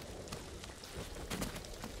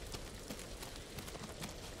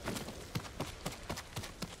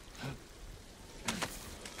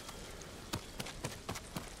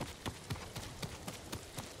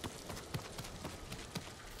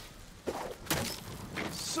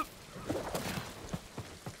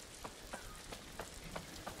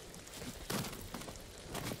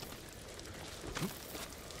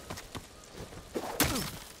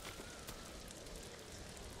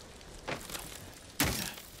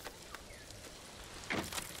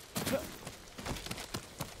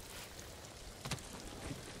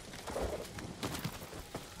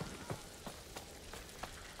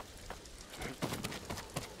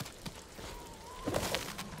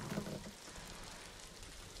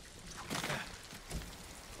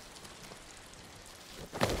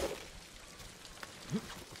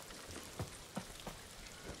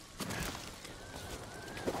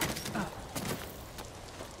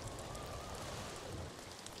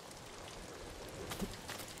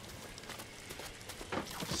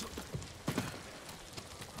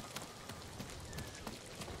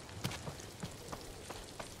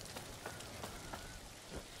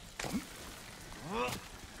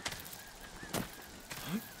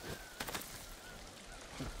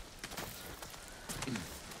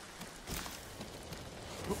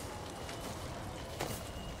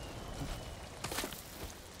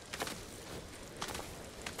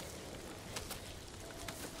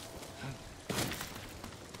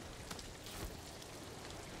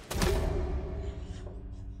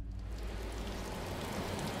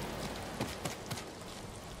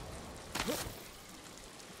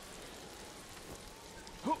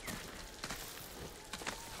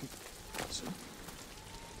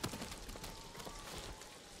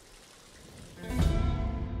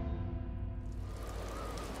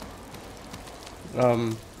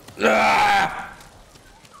 Ah!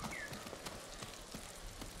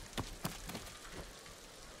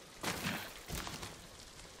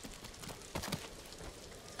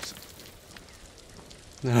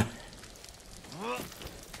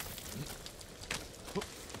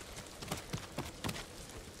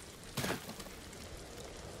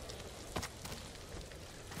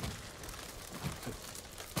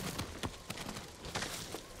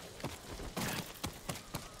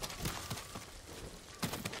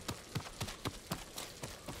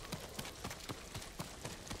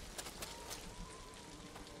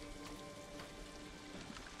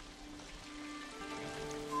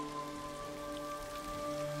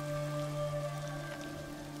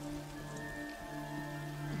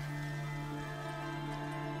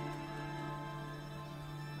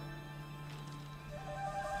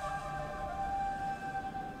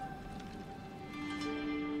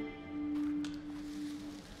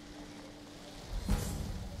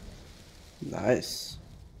 Nice.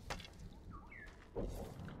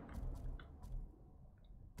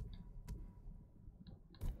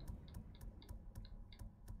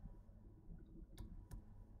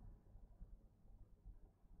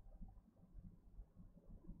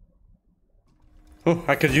 Oh,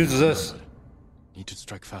 I could use this. Need to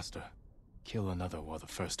strike faster. Kill another while the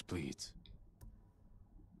first bleeds.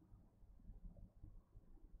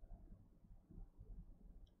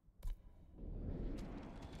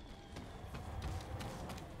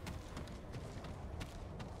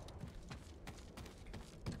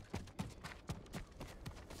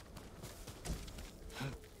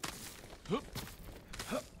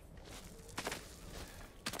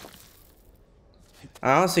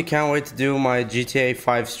 I honestly can't wait to do my GTA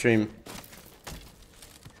 5 stream.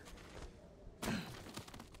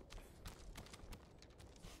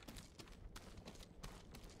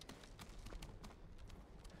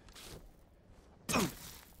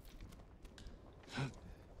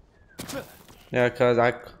 Yeah, cause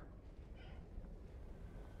I'm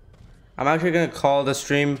actually gonna call the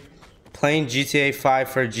stream playing GTA 5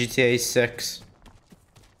 for GTA 6.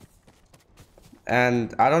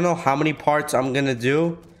 And I don't know how many parts I'm gonna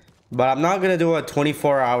do, but I'm not gonna do a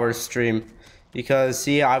 24-hour stream because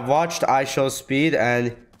see, I've watched iShowSpeed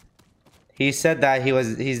and he said that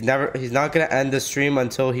he's not gonna end the stream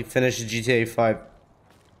until he finishes GTA 5.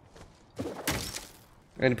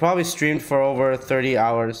 And he probably streamed for over 30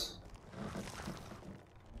 hours.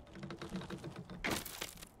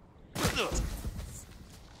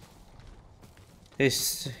 He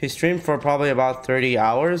streamed for probably about 30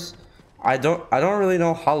 hours. I don't really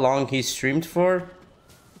know how long he streamed for,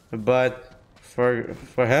 but for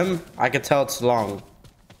him, I could tell it's long.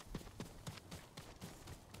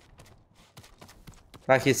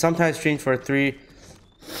 Like he sometimes streamed for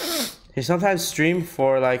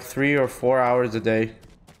like 3 or 4 hours a day.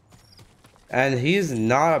 And he's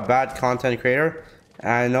not a bad content creator.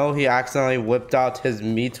 I know he accidentally whipped out his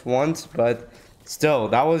meat once, but still,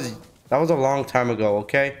 that was a long time ago,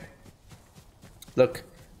 okay? Look,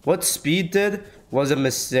 what Speed did was a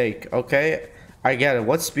mistake, okay? I get it.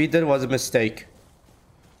 What Speed did was a mistake.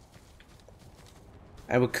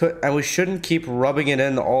 And we shouldn't keep rubbing it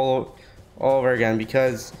in all over again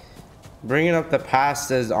because bringing up the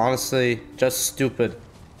past is honestly just stupid.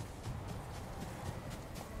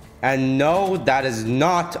 And no, that is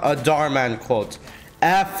not a Darman quote.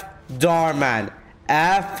 F Darman.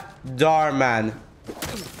 F Darman.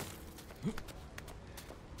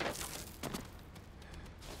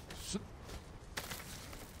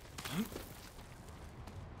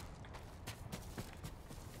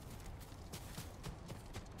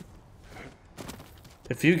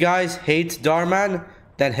 If you guys hate Darman,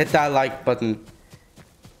 then hit that like button.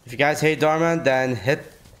 If you guys hate Darman,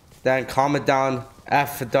 then comment down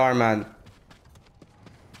F Darman.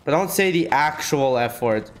 But don't say the actual F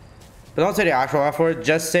word. But don't say the actual F word.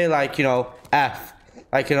 Just say like, you know, F.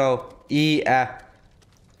 Like, you know, E-F.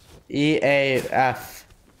 E-A-F.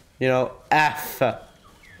 You know, F.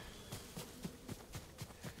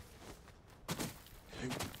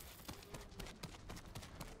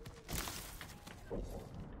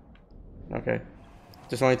 Okay.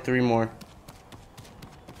 Just only 3 more.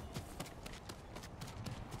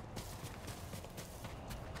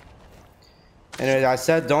 Anyways, I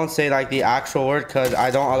said don't say like the actual word because I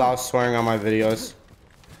don't allow swearing on my videos.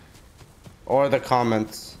 Or the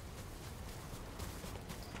comments.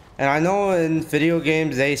 And I know in video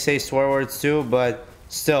games they say swear words too, but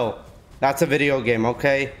still, that's a video game,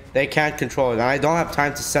 okay? They can't control it. And I don't have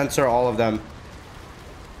time to censor all of them.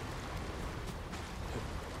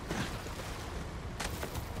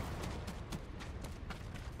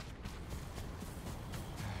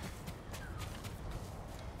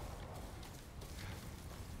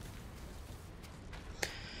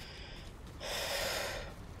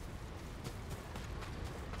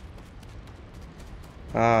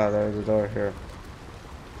 Ah, there's a door here.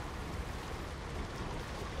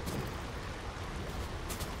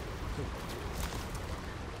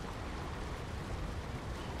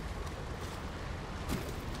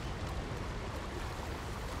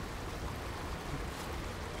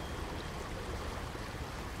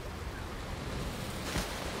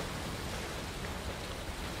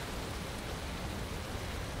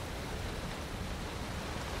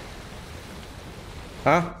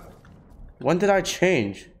 Huh? When did I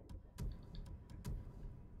change?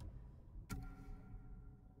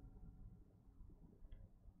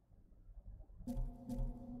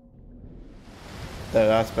 There,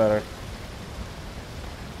 that's better.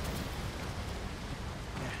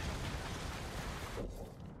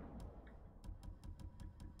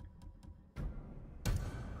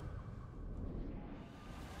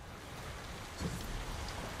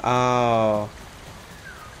 Oh.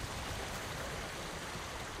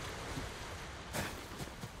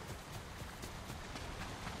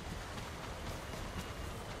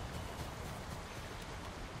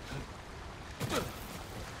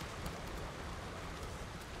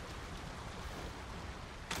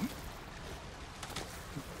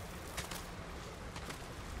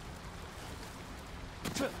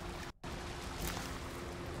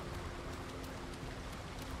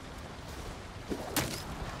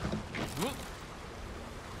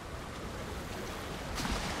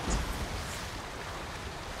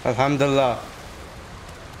 Alhamdulillah.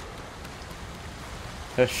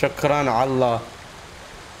 Shukran Allah.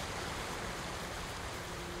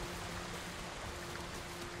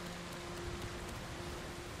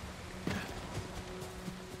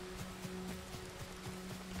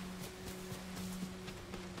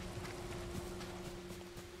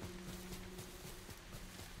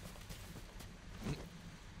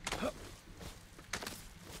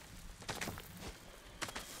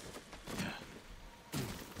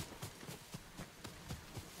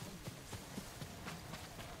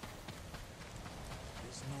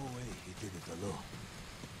 it alone.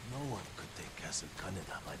 No one could take Castle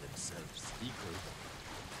Kaneda by themselves. He could.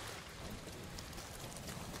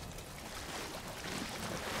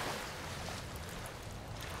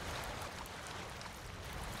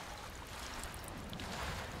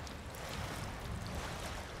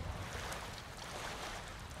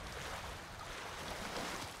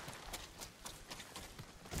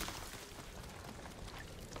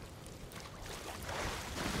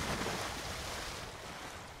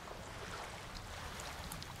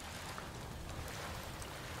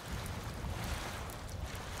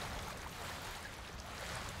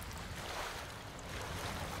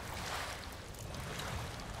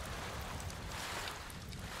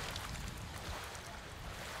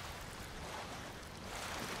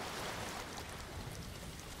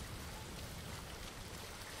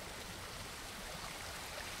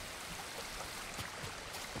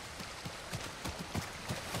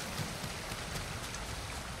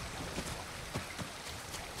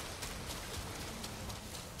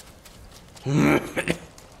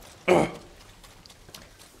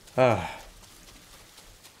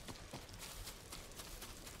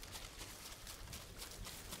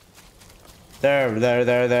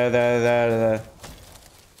 There.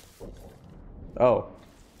 Oh.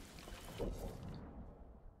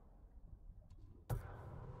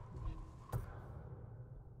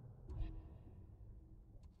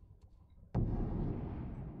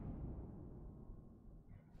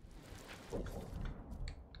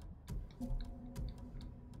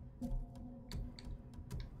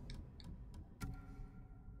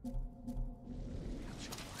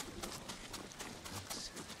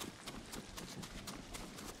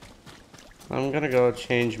 I'm gonna go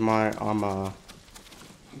change my armor.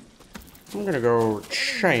 I'm gonna go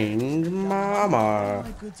change my armor.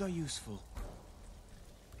 My goods are useful.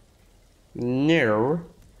 No.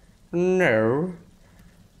 No.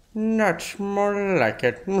 Not more like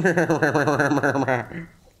it.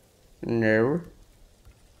 No.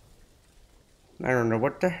 I don't know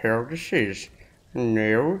what the hell this is.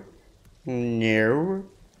 No. No.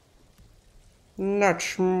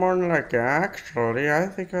 Not more like it. Actually, I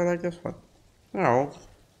think I like this one. No.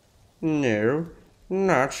 No.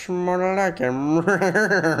 Not more like it.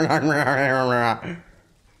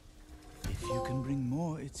 If you can bring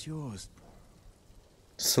more, it's yours.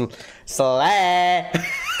 Slay!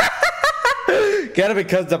 Get it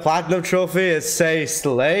because the platinum trophy is say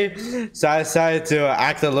slay, so I decided to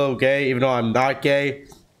act a little gay even though I'm not gay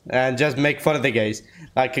and just make fun of the gays.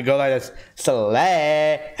 I could go like this,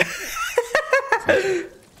 slay!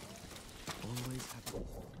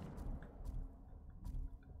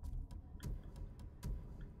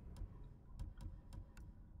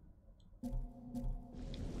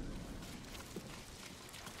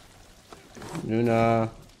 Luna.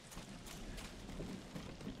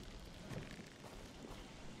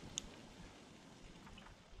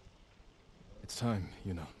 It's time,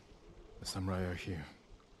 you know. The samurai are here.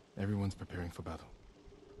 Everyone's preparing for battle.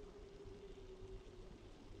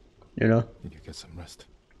 You know? Did you get some rest?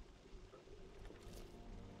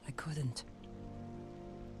 I couldn't.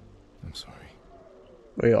 I'm sorry.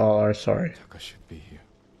 We all are sorry. Taka should be here.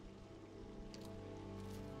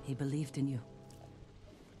 He believed in you.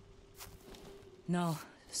 No,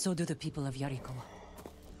 so do the people of Yarikawa.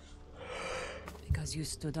 Because you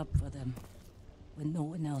stood up for them when no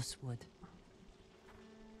one else would.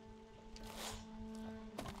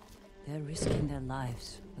 They're risking their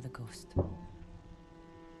lives for the ghost.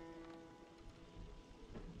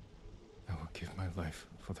 I will give my life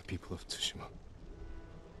for the people of Tsushima.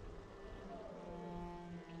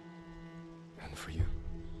 And for you.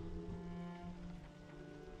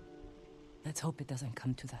 Let's hope it doesn't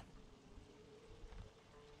come to that.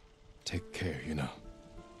 Take care, you know.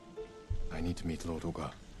 I need to meet Lord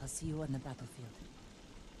Oga. I'll see you on the battlefield.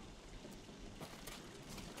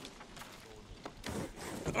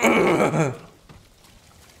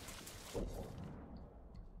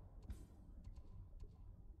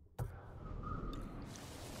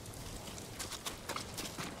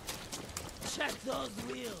 Check those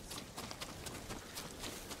wheels.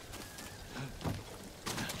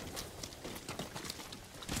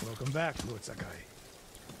 Welcome back, Lord Sakai.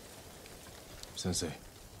 Sensei,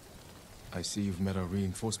 I see you've met our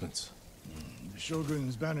reinforcements. The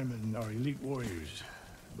Shogun's bannermen are elite warriors,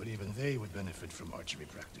 but even they would benefit from archery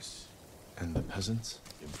practice. And the peasants?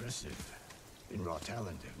 Impressive. In raw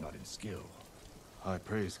talent, if not in skill. High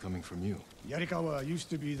praise coming from you. Yarikawa used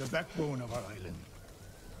to be the backbone of our island.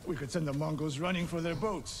 We could send the Mongols running for their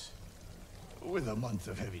boats. With a month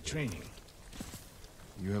of heavy training.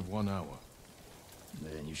 You have 1 hour.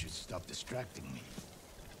 Then you should stop distracting me.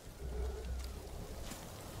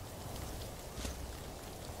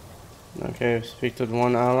 Okay, speak to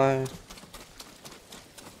one ally.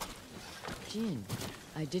 Jin,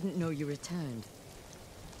 I didn't know you returned.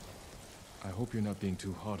 I hope you're not being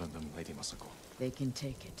too hard on them, Lady Masako. They can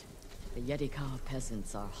take it. The Yedikawa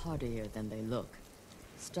peasants are hardier than they look.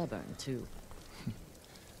 Stubborn, too.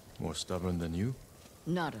 More stubborn than you?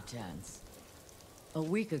 Not a chance. A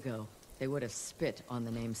week ago, they would have spit on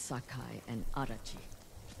the names Sakai and Arachi.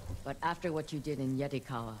 But after what you did in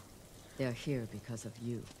Yedikawa, they're here because of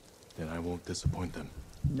you. Then I won't disappoint them.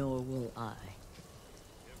 Nor will I.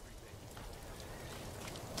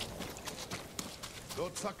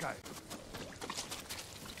 Lord Sakai.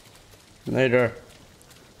 Later.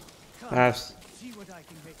 Come, see what I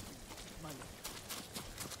can make you, my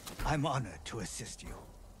lord. I'm honored to assist you.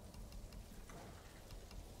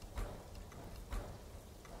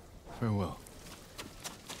 Farewell.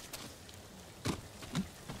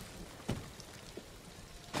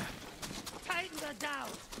 Tighten her down!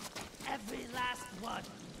 Every last one!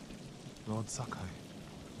 Lord Sakai.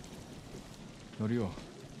 Norio,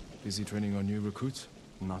 busy training our new recruits?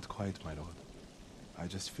 Not quite, my lord. I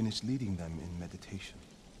just finished leading them in meditation.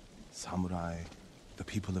 Samurai, the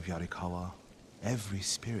people of Yarikawa, every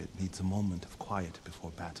spirit needs a moment of quiet before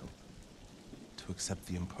battle. To accept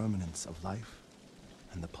the impermanence of life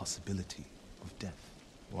and the possibility of death.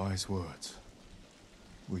 Wise words.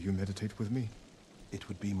 Will you meditate with me? It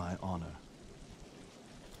would be my honor.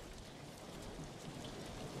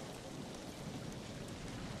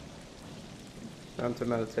 Time to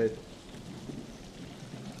meditate.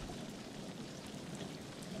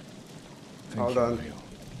 Hold on.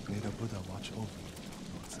 May the Buddha watch over you,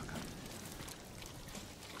 Lord Sakai.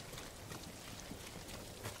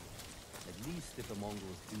 At least if the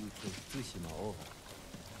Mongols do take Tsushima over.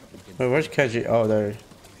 Wait, where's Keiji? Oh, there.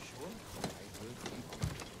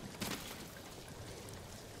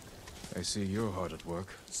 I see you're hard at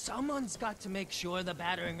work. Someone's got to make sure the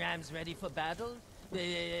battering ram's ready for battle.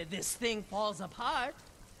 This thing falls apart.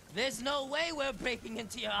 There's no way we're breaking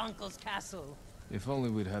into your uncle's castle. If only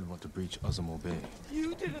we'd had one to breach Azumo Bay.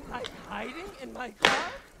 You didn't like hiding in my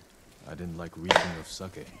car? I didn't like reeking of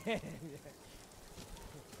sake.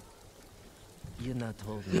 You not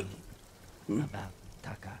told me about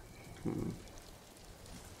Taka.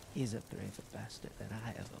 He's a braver bastard than I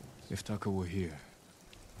ever was. If Taka were here,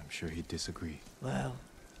 I'm sure he'd disagree. Well,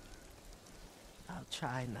 I'll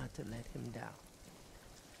try not to let him down.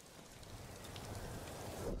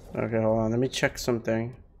 Okay, hold on. Let me check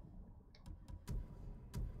something.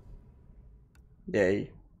 Yay.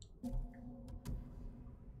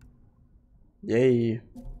 Yay.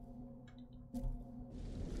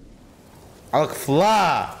 I look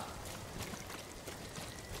fly.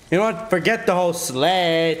 You know what? Forget the whole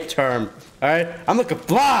slay term. Alright? I'm looking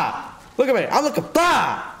fly. Look at me. I'm looking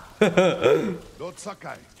fly. Lord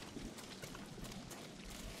Sakai.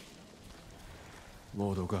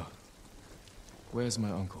 Lord Oga, where's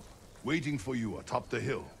my uncle? Waiting for you atop the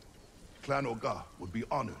hill. Clan Oga would be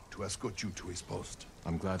honored to escort you to his post.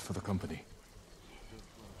 I'm glad for the company.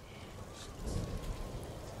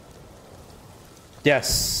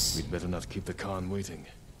 Yes. We'd better not keep the Khan waiting.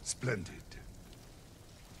 Splendid.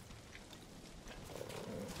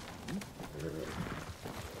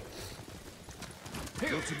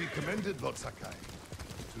 You're to be commended, Lord Sakai.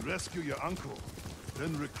 To rescue your uncle,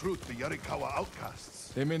 then recruit the Yarikawa outcasts.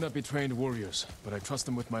 They may not be trained warriors, but I trust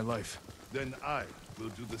them with my life. Then I will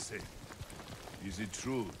do the same. Is it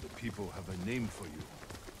true the people have a name for you?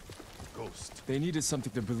 Ghost. They needed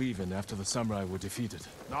something to believe in after the samurai were defeated.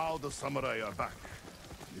 Now the samurai are back.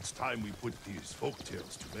 It's time we put these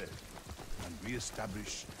folktales to bed and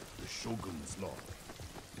re-establish the Shogun's law.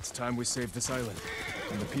 It's time we save this island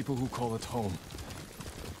and the people who call it home.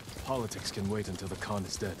 Politics can wait until the Khan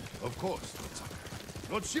is dead. Of course, Lord Sakai.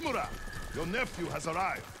 Lord Shimura, your nephew has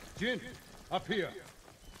arrived. Jin, up here.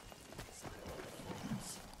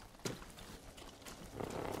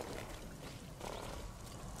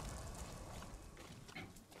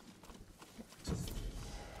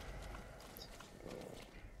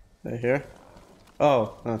 Right here.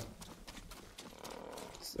 Oh.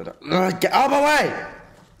 Get out of my way!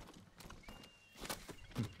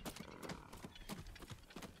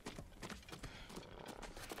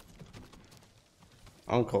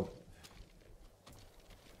 Uncle.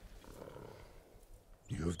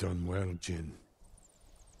 You have done well, Jin.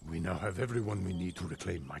 We now have everyone we need to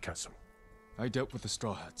reclaim my castle. I dealt with the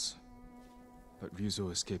Straw Hats, but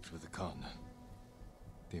Ryuzo escaped with the Khan.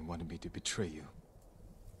 They wanted me to betray you.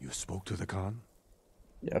 You spoke to the Khan?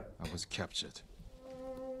 Yep. I was captured.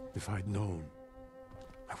 If I'd known,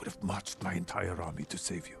 I would have marched my entire army to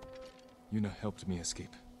save you. Yuna helped me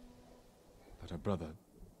escape. But her brother...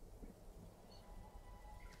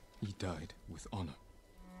 He died with honor.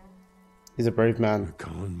 He's a brave man. The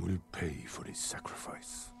Khan will pay for his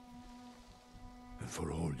sacrifice. And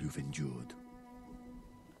for all you've endured.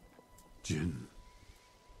 Jin,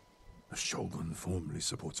 the Shogun formally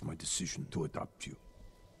supports my decision to adopt you.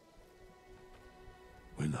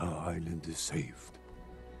 When our island is saved,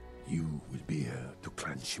 you will be heir to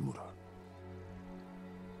Clan Shimura.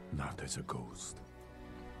 Not as a ghost,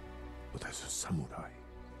 but as a samurai.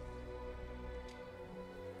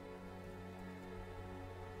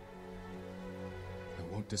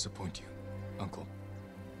 I won't disappoint you, Uncle.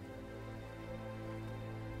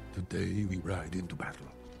 Today we ride into battle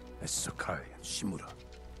as Sakai and Shimura.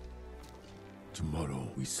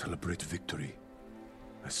 Tomorrow we celebrate victory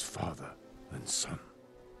as father and son.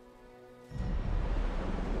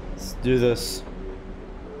 Let's do this.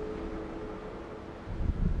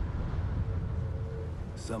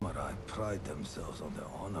 Samurai pride themselves on their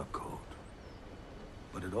honor code.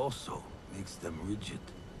 But it also makes them rigid,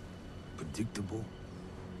 predictable,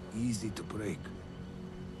 easy to break.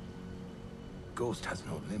 Ghost has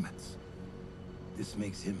no limits. This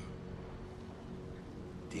makes him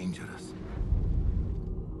dangerous.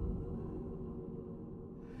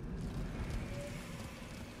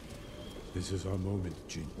 This is our moment,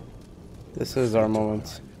 Jin. This is our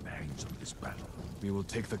moment. Hangs on this battle. We will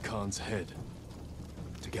take the Khan's head.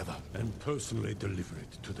 Together. And personally deliver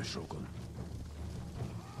it to the Shogun.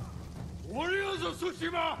 Warriors of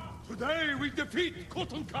Tsushima! Today we defeat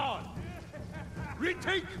Khotun Khan!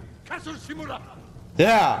 Retake Castle Shimura!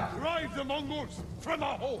 Yeah! Drive the Mongols from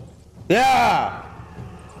our home! Yeah!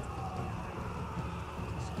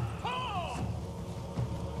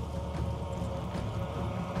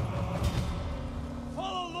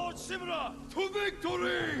 Follow Lord Shimura to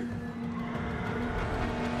victory!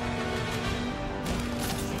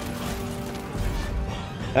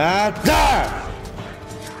 Attack!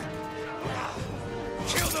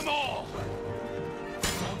 Kill them all!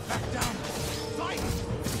 Don't back down! Fight!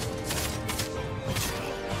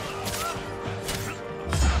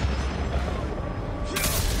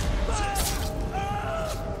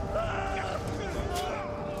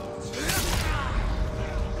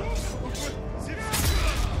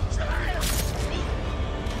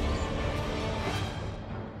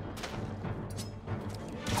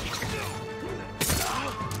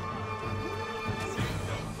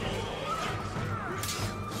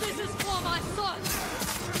 This is for my son!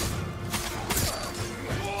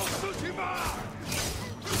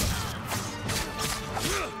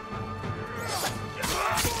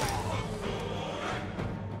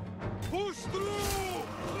 Push through!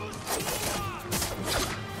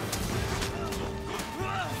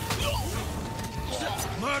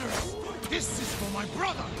 Murderers! This is for my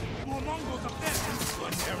brother! More Mongols up there!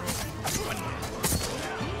 One arrow, one arrow.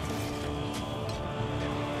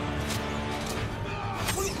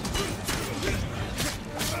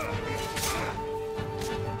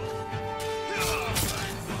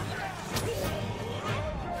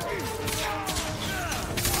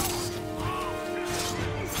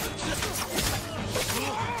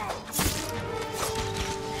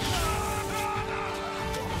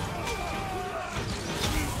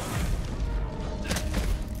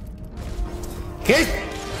 Kick!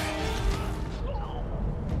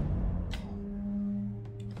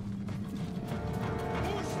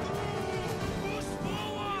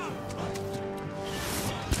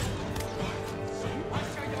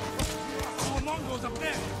 More Mongols up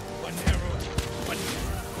there! One arrow, one arrow.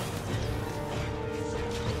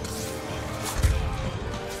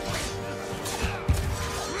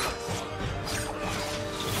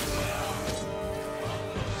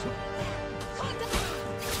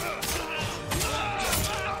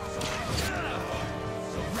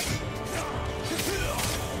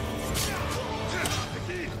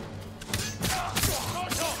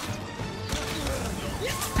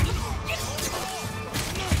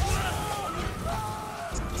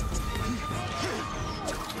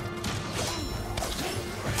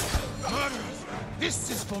 Murderers! This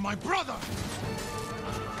is for my brother!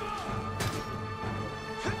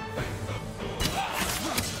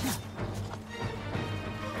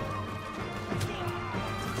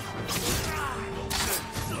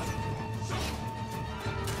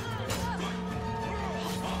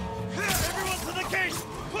 Everyone to the gate!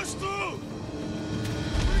 Push through!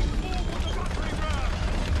 Bring forward the battering ram!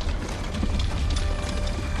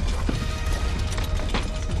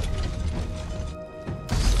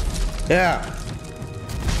 Yeah!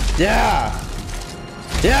 Yeah!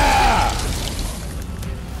 Yeah!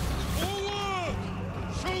 Forward!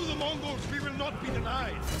 Show the Mongols we will not be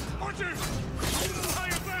denied! Archers!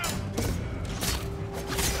 Higher ground!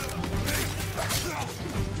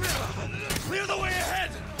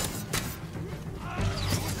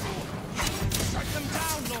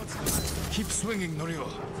 swinging, Norio.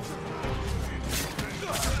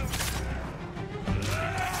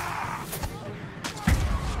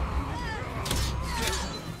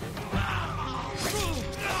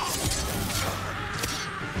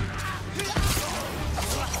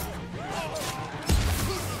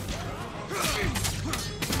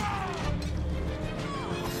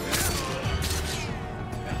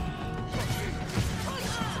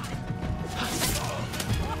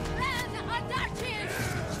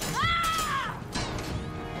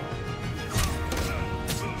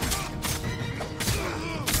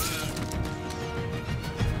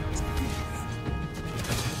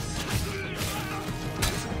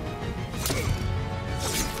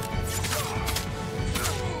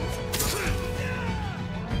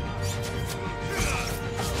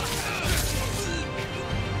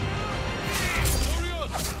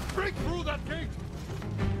 Break through that gate!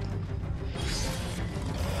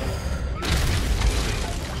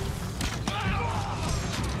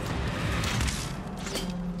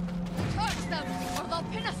 Charge them, or they'll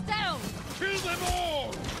pin us down! Kill them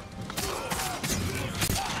all!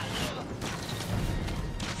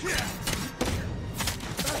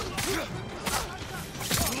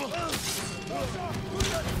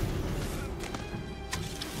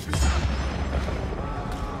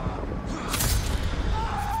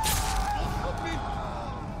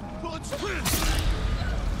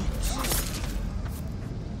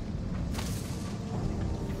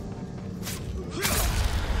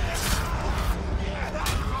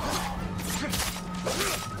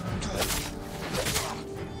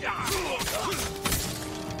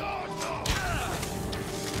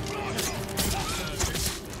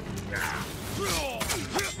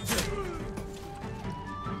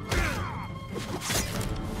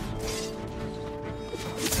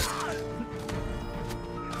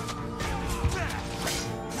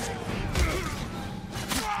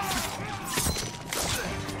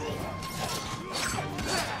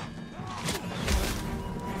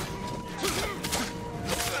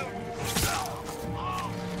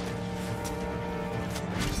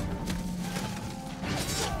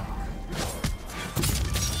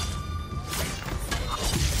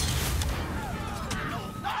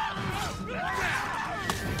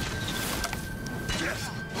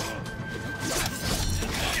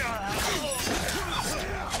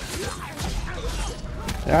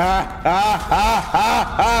 Ah, ah, ah,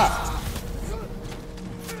 ah, ah.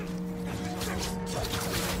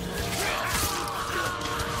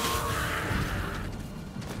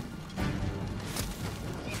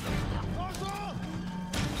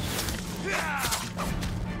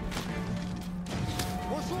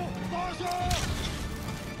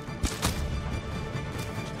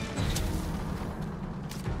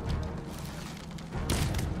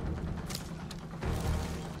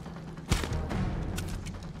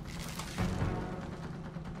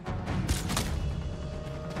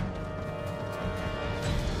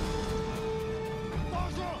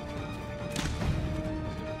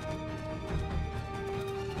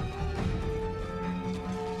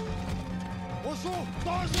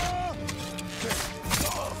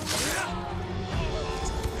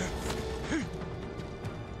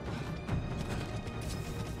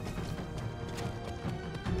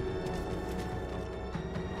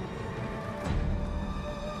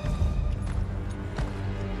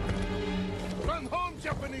 Run home,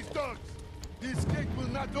 Japanese dogs! This gate will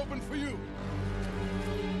not open for you!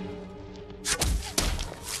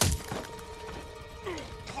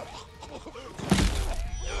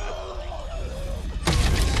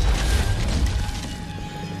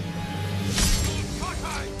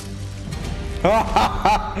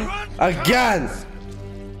 Again!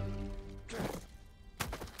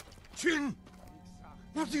 Jin!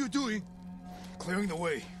 What are you doing? Clearing the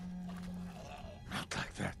way. Not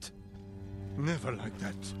like that. Never like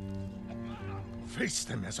that. Face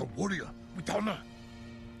them as a warrior with honor,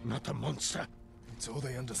 not a monster. It's all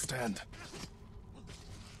they understand.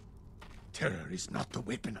 Terror is not the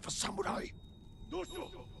weapon of a samurai.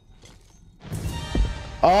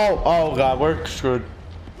 Oh god, we're screwed.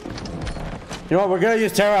 You know what, we're gonna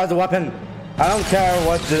use terror as a weapon. I don't care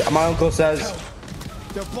what my uncle says.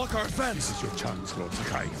 They'll block our advance. This is your chance, Lord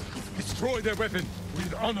Sakai. Destroy their weapon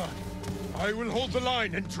with honor. I will hold the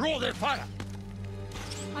line and draw their fire.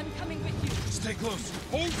 I'm coming with you. Stay close.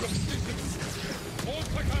 Hold them, citizens. Hold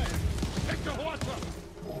Sakai. Take the Huasa.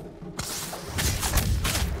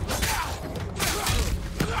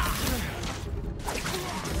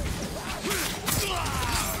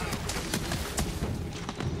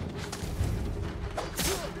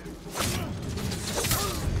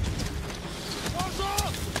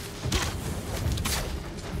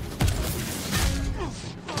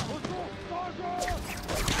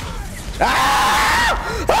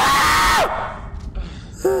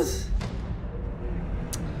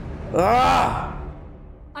 Ah!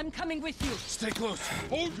 I'm coming with you. Stay close.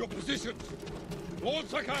 Hold your position. Lord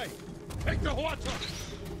Sakai, take the Huacha.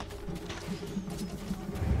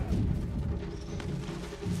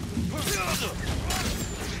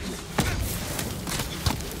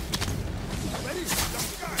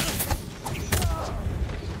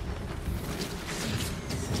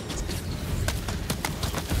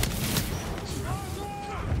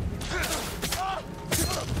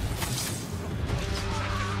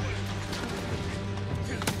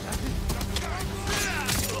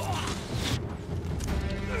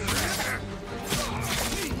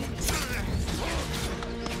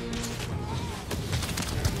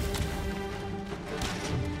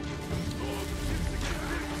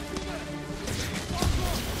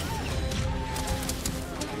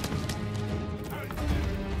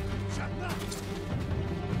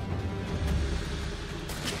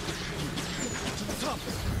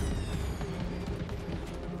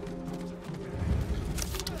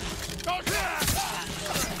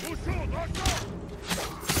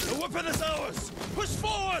 The weapon is ours! Push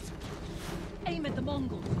forward! Aim at the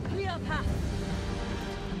Mongols. Clear a path.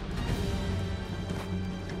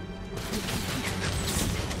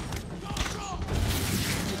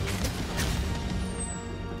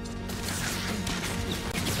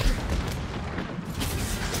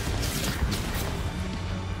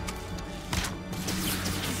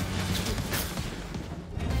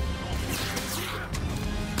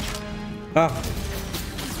 Ah.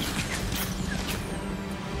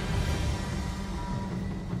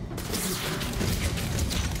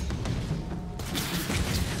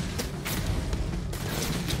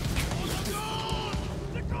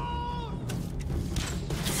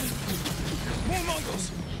 More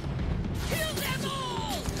Mongols! Kill them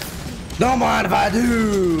all! Don't mind if I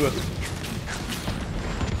do.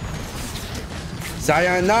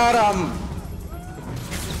 Sayonara.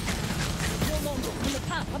 More Mongols on the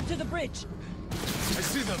path up to the bridge. I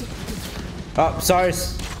see them. Oh, sorry.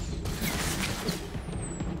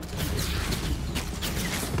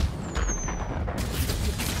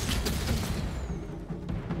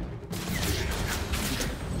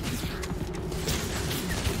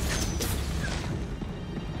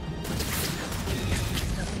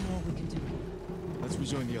 Nothing more we can do. Let's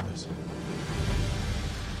rejoin the others.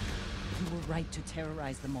 You were right to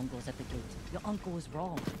terrorize the Mongols at the gate. Your uncle was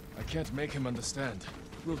wrong. I can't make him understand.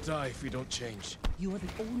 We'll die if we don't change. You are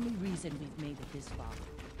the only reason we've made it this far.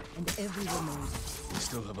 And everyone knows it. We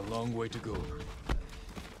still have a long way to go.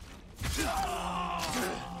 The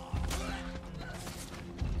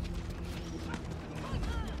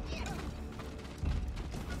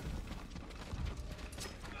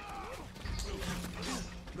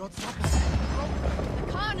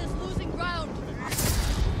Khan is losing ground.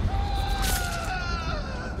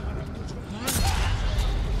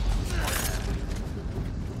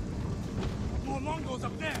 More Mongols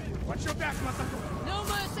up there. Watch your back, Masako. No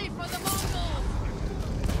mercy for the Mongols!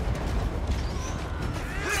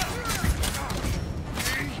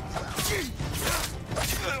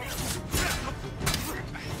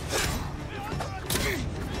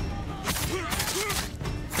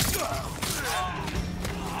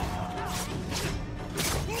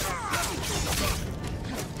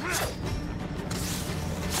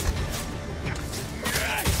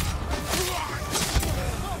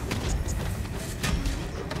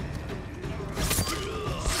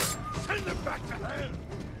 Send them back to hell.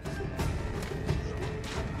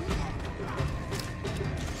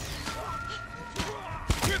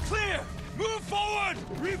 We're clear. Move forward.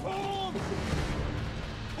 Reform.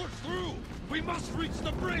 Push through. We must reach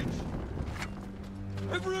the bridge.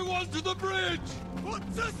 Everyone to the bridge.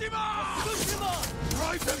 Tsushima! Tsushima!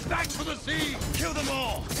 Drive them back to the sea. Kill them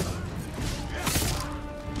all.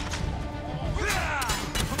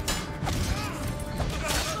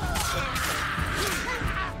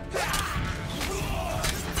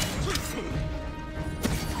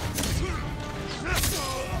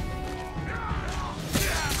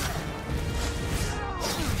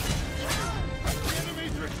 The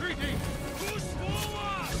enemy's retreating. Push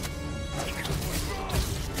forward.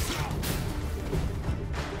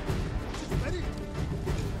 Ready?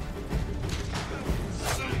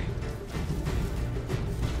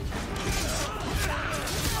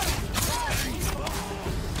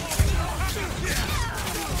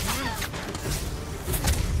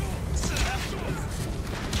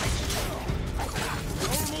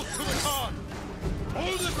 Almost to the Khan.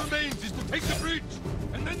 All that remains is to take the bridge,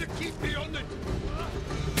 and then to keep beyond it.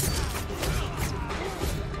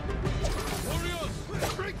 Warriors,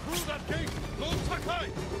 break through that gate. Lord Sakai,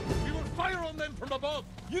 we will fire on them from above.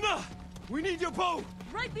 Yuna! We need your bow!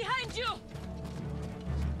 Right behind you!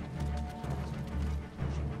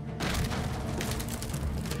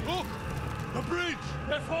 Look! The bridge!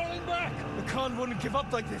 They're falling back! The Khan wouldn't give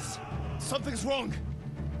up like this. Something's wrong.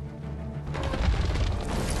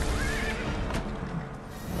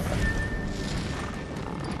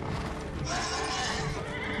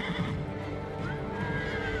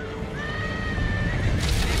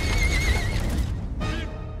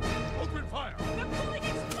 Open fire! They're pulling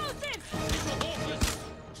explosives! Keep the horses!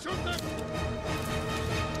 Shoot them!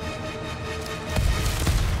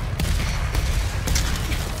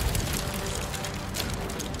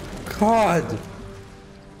 God.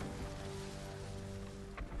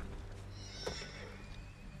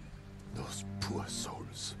 Those poor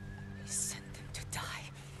souls. He sent them to die.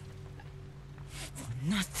 For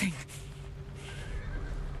nothing.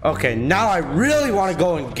 Okay, now I really want to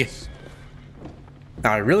go and get.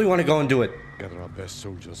 Now I really want to go and do it. Gather our best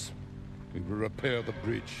soldiers. We will repair the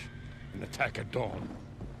bridge and attack at dawn.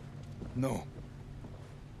 No.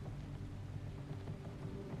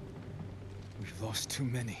 We've lost too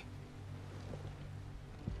many.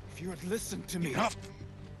 If you had listened to me... Enough!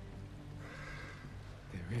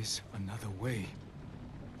 There is another way.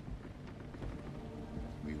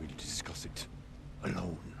 We will discuss it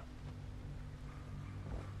alone.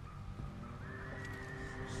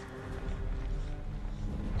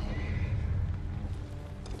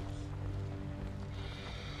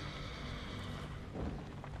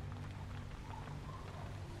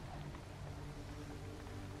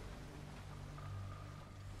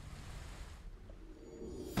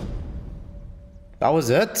 That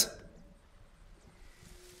was it?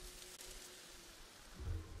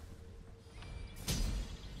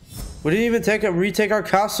 We didn't even retake our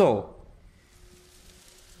castle.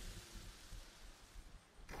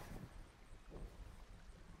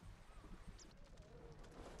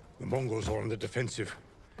 The Mongols are on the defensive.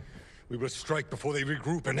 We will strike before they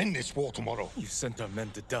regroup and end this war tomorrow. You sent our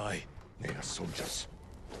men to die. They are soldiers.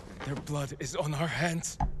 Their blood is on our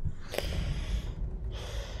hands.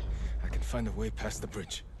 I can find a way past the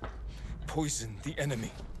bridge. Poison the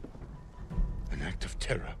enemy. An act of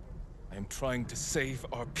terror. I am trying to save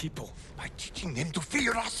our people. By teaching them to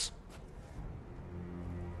fear us.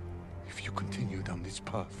 If you continue down this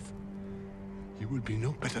path, you will be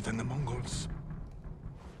no better than the Mongols.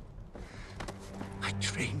 I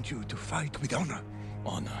trained you to fight with honor.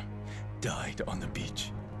 Honor died on the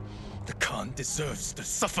beach. The Khan deserves to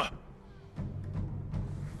suffer.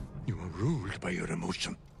 You are ruled by your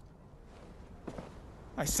emotion.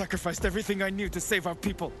 I sacrificed everything I knew to save our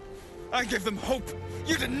people. I gave them hope.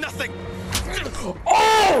 You did nothing.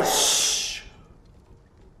 Oh, shh!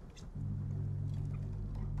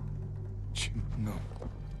 No.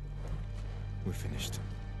 We're finished.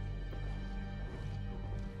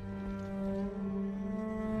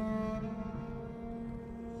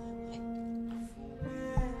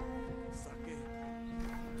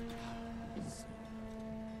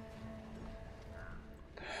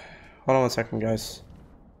 Hold on one second, guys.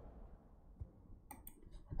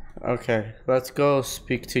 Okay, let's go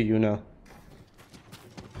speak to Yuna.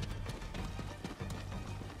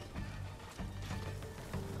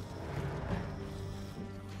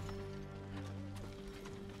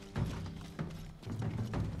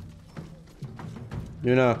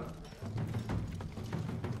 Yuna,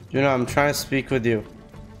 I'm trying to speak with you.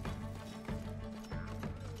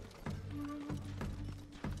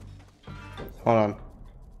 Hold on.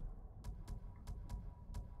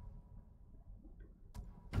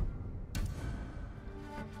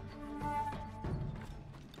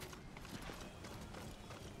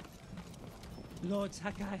 Lord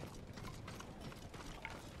Sakai.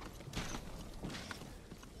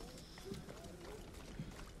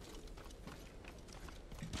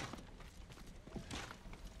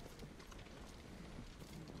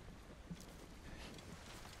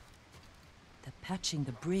 They're patching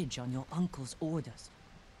the bridge on your uncle's orders.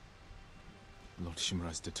 Lord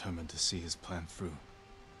Shimura is determined to see his plan through,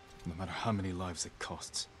 no matter how many lives it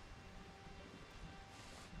costs.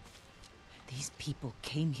 These people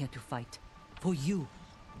came here to fight. For you.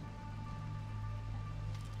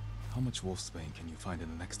 How much wolfsbane can you find in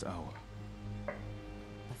the next hour?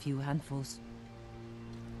 A few handfuls.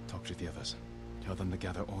 Talk to the others. Tell them to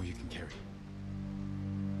gather all you can carry.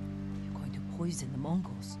 You're going to poison the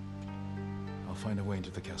Mongols. I'll find a way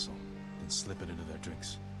into the castle, then slip it into their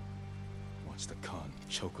drinks. Watch the Khan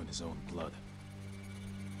choke on his own blood.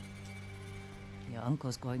 Your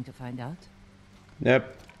uncle's going to find out?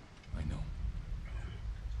 Yep. I know.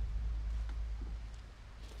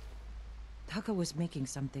 Taka was making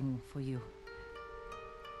something for you.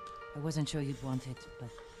 I wasn't sure you'd want it, but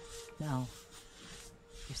Now,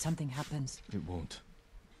 if something happens, It won't.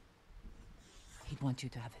 he'd want you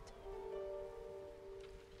to have it.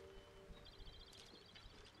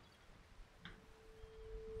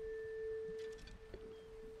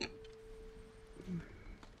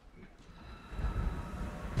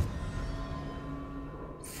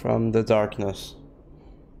 From the darkness.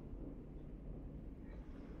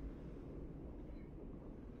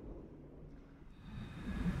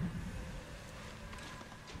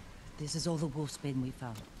 This is all the wolfsbane we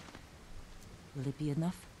found. Will it be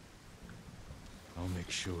enough? I'll make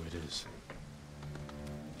sure it is.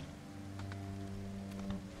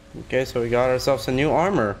 Okay, so we got ourselves a new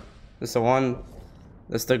armor. It's the one.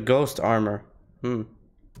 It's the ghost armor. Ooh.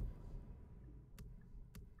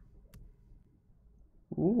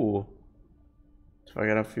 If I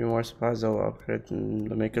get a few more supplies, I'll upgrade and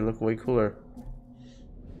make it look way cooler.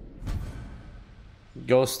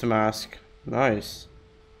 Ghost mask. Nice.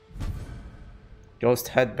 Ghost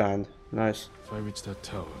headband. Nice. If I reach that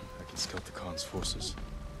tower, I can scout the Khan's forces.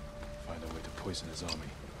 Find a way to poison his army.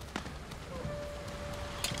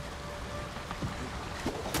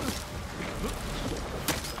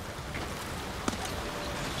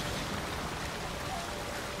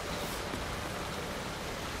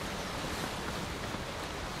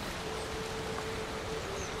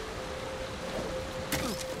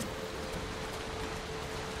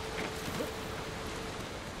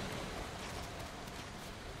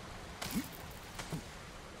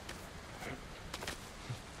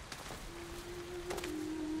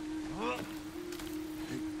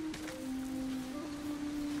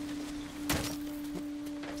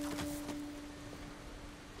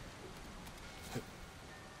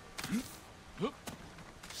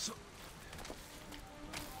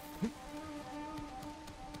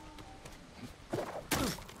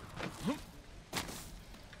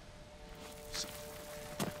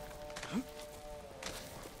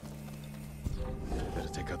 Better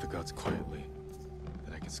take out the guards quietly.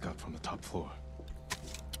 Then I can scout from the top floor.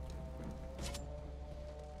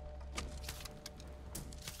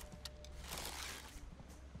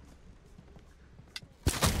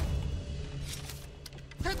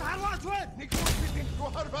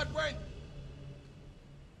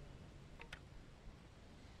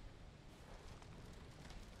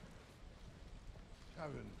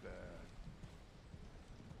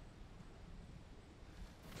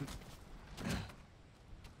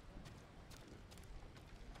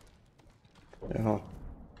 Yeah.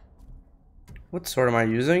 What sword am I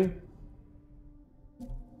using?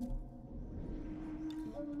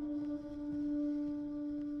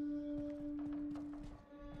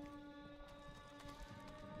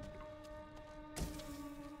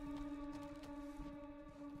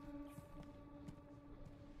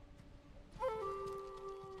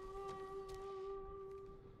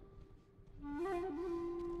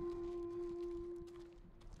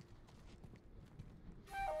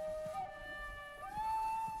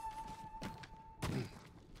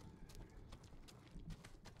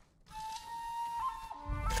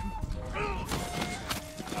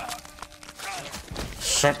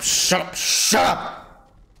 Shut up, shut up!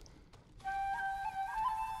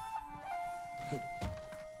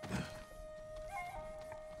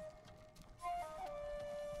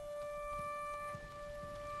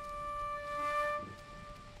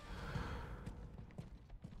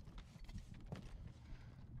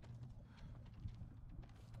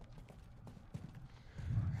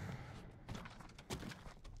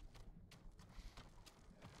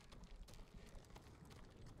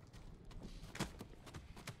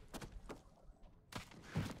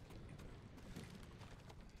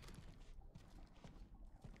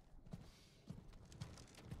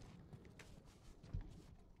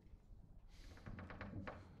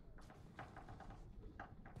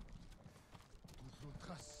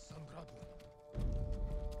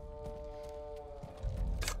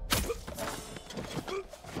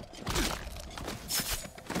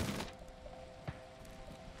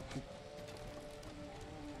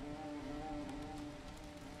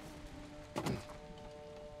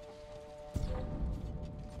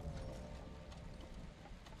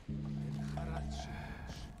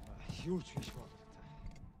 Huge fish water.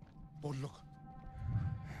 Oh, look.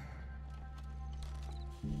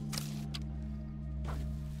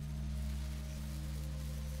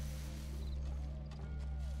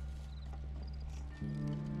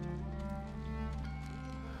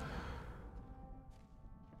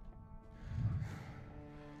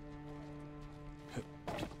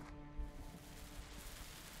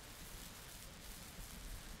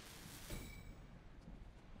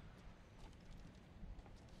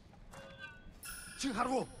 지금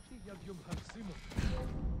하루.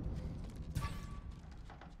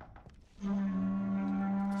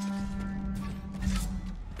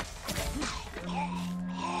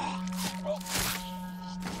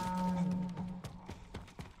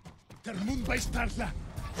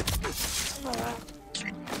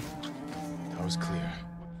 That was clear.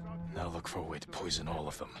 Now look for a way to poison all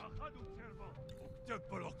of them.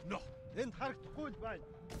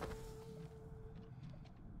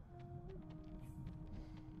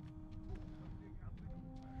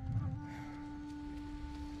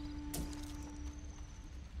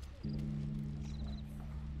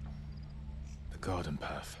 The garden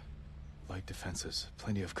path. Light defenses,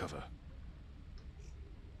 plenty of cover.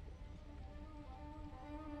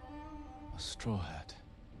 A straw hat.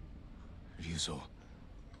 Ryuzo.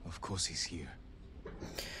 Of course he's here.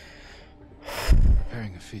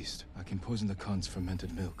 Preparing a feast. I can poison the Khan's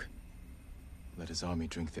fermented milk. Let his army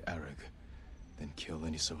drink the arag, then kill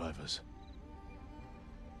any survivors.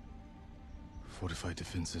 Fortified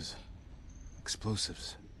defenses.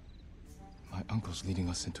 Explosives. My uncle's leading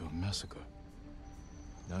us into a massacre.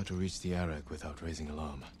 Now to reach the arag without raising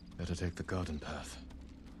alarm. Better take the garden path.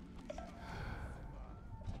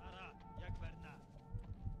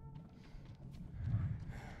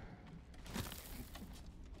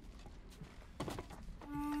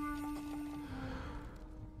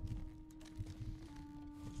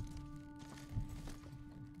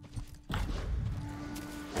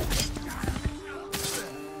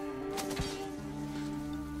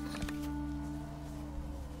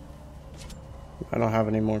 I don't have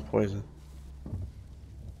any more poison.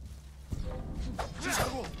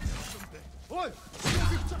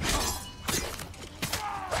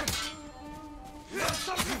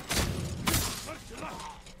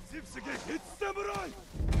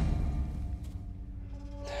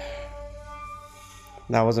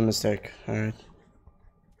 That was a mistake. All right.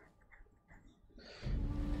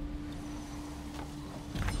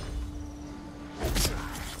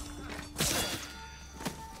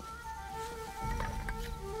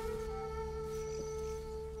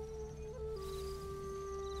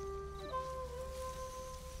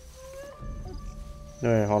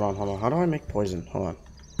 Wait, hold on. How do I make poison? Hold on.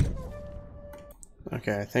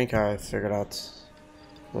 Okay, I think I figured out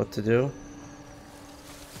what to do.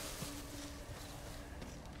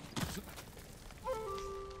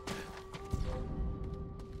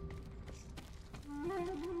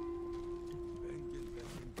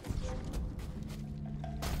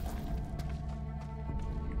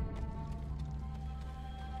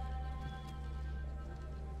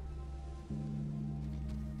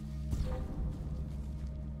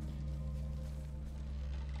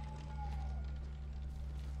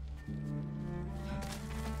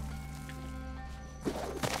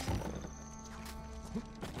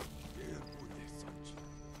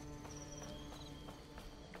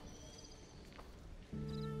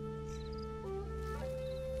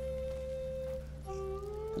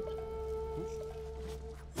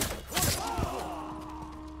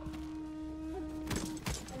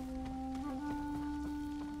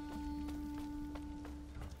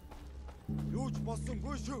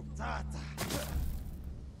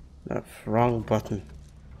 Wrong button.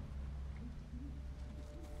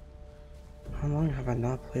 How long have I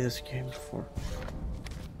not played this game before?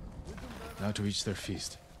 Now to reach their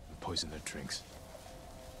feast, poison their drinks.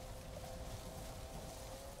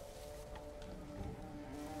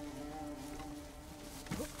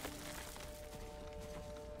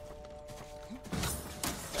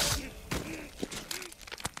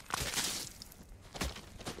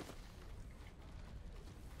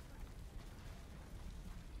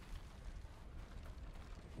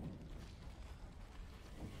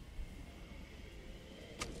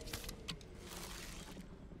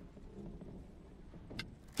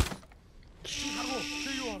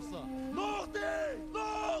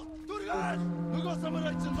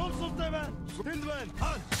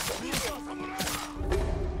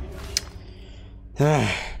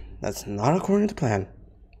 That's not according to plan.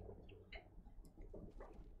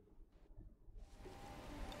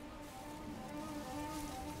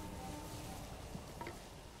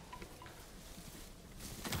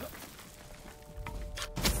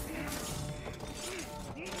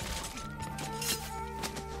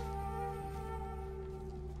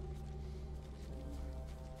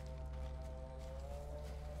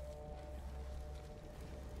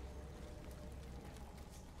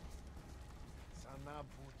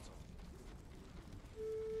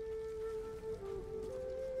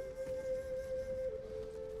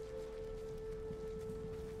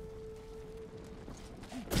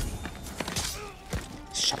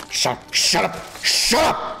 Shut up!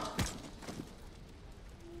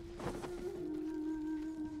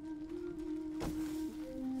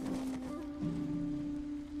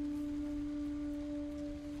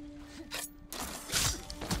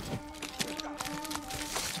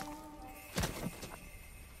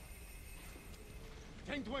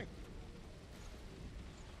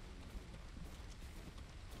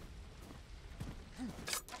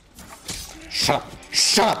 Shut up!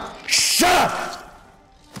 Shut up! Shut up!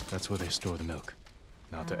 That's where they store the milk.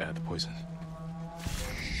 Not to add the poison.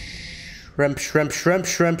 Shrimp, shrimp, shrimp,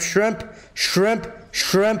 shrimp, shrimp, shrimp,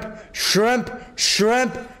 shrimp, shrimp,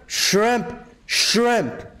 shrimp, shrimp,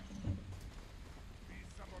 shrimp.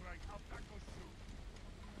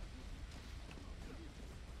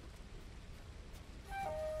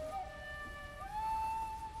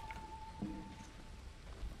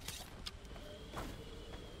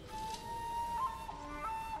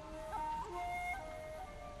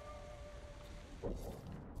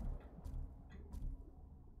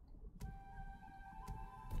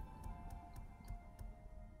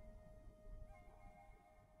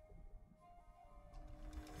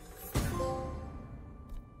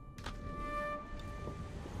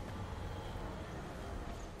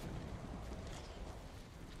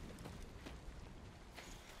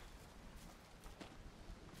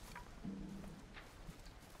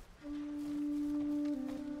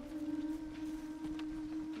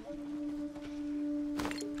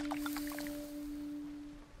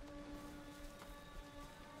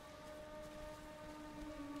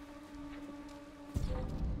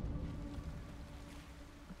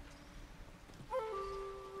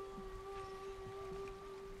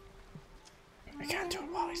 I can't do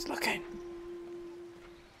it while he's looking.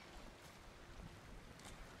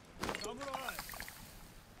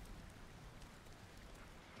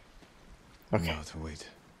 Okay. Now to wait.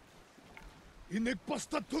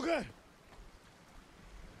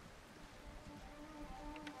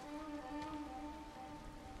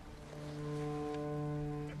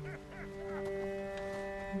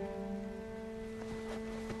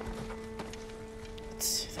 Let's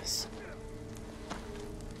see this.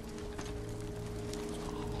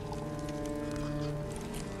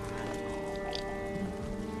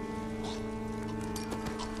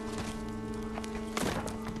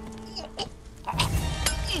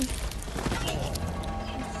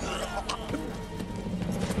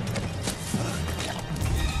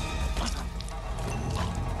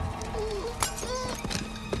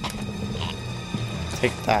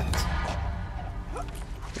 Take that.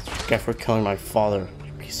 Forget for killing my father,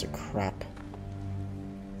 you piece of crap.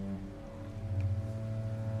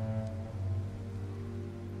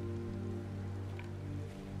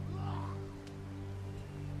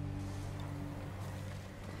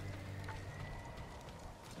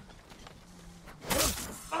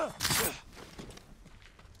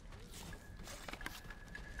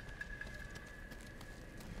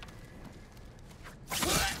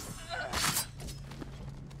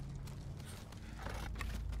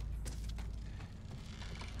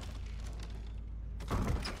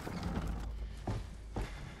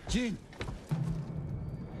 Jin!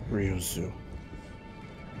 Ryozu.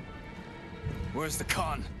 Where's the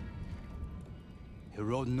Khan? He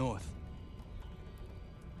rode north.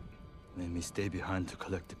 Made me stay behind to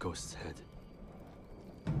collect the ghost's head.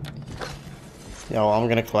 Yeah, well, I'm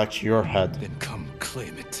gonna collect your head. Then come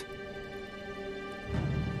claim it.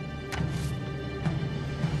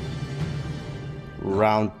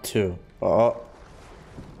 Round 2. Oh.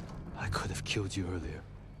 I could have killed you earlier.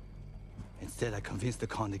 Instead, I convinced the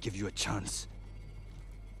Khan to give you a chance.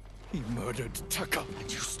 He murdered Taka.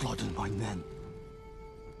 And you slaughtered my men.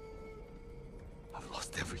 I've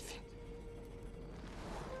lost everything.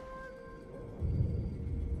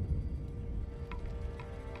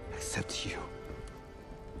 Except you.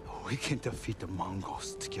 We can defeat the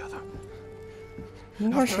Mongols together.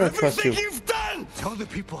 Why should I trust you? You've done! Tell the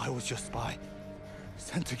people I was your spy.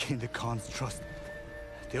 Sent to gain the Khan's trust.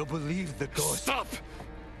 They'll believe the ghost. Stop!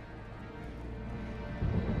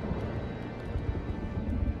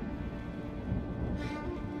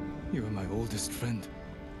 You are my oldest friend,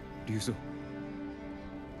 Ryuzo.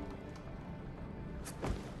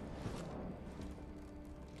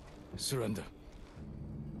 Surrender.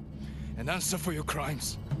 And answer for your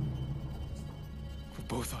crimes. For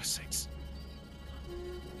both our sakes.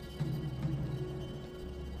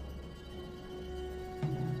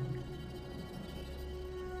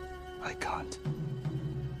 I can't.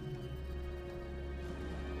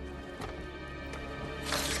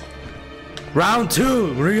 Round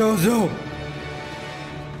 2, Ryozu!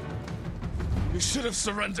 You should have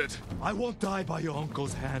surrendered. I won't die by your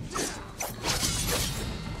uncle's hand.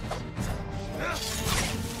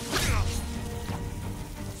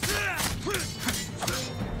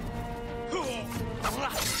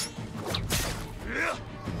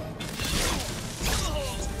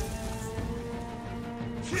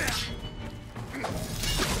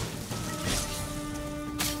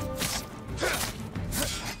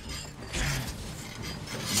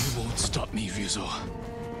 You won't stop me, Ryuzo.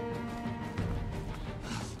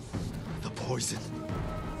 The poison.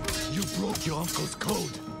 You broke your uncle's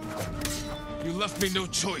code. You left me no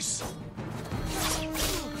choice.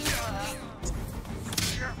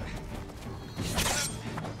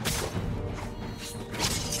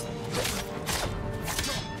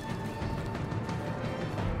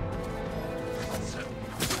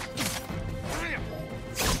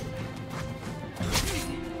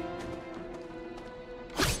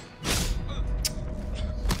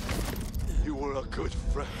 You were a good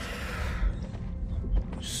friend.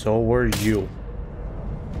 So were you.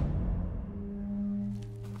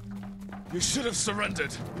 You should have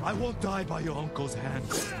surrendered. I won't die by your uncle's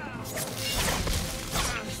hands.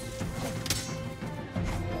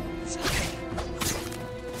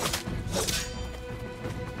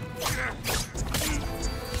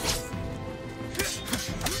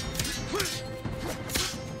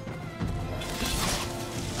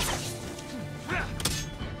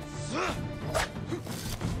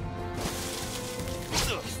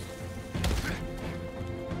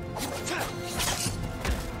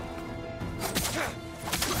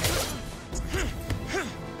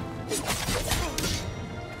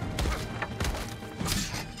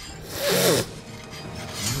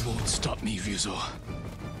 You won't stop me, Vizo.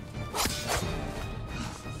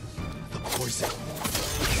 The poison.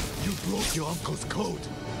 You broke your uncle's code.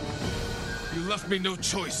 You left me no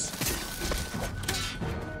choice.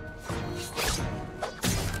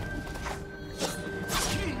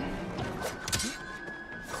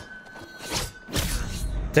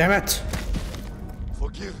 Damn it!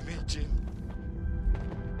 Forgive me, Jin.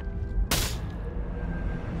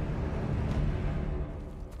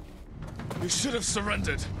 You should have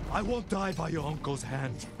surrendered. I won't die by your uncle's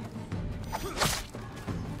hand.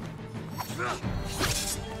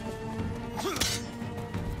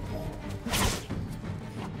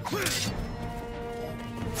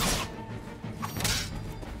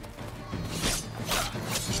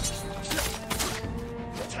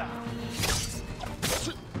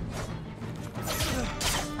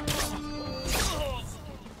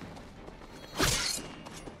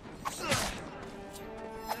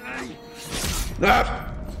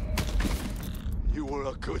 Ah! You were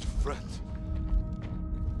a good friend.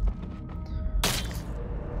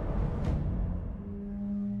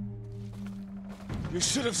 You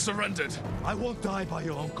should have surrendered. I won't die by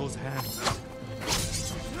your uncle's hand.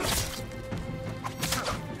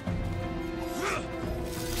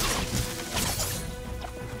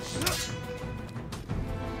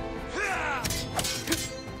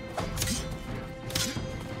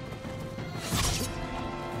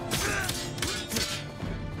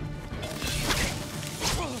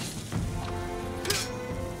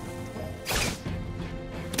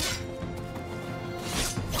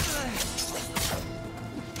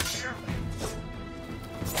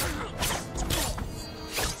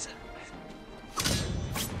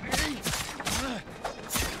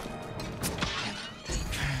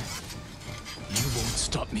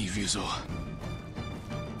 Stop me, Vizo.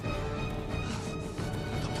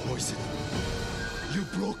 The poison. You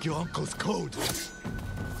broke your uncle's code.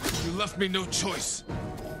 You left me no choice.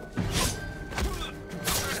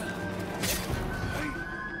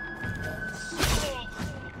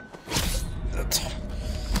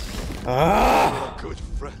 Ah! You're a good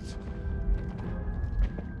friend.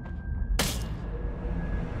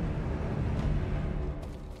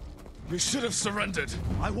 You should have surrendered.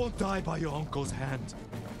 I won't die by your uncle's hand.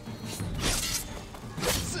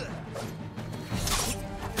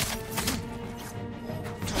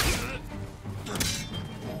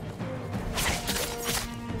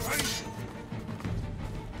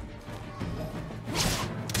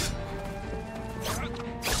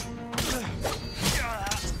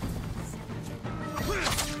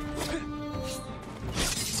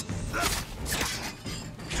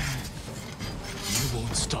 You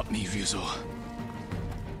won't stop me, Vizo.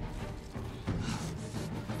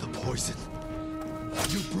 The poison.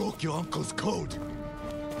 You broke your uncle's code.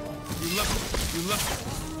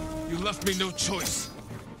 You left me no choice.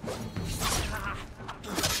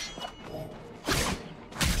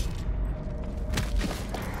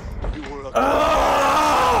 You were a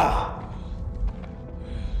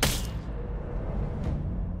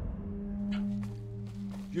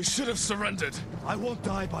You should have surrendered. I won't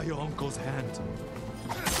die by your uncle's hand.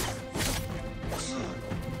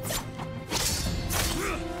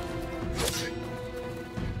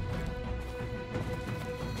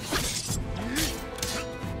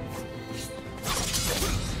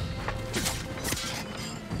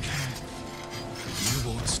 You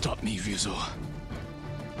won't stop me, Vizo.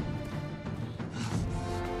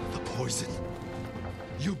 The poison.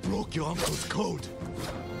 You broke your uncle's code.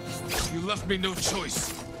 You left me no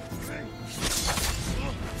choice.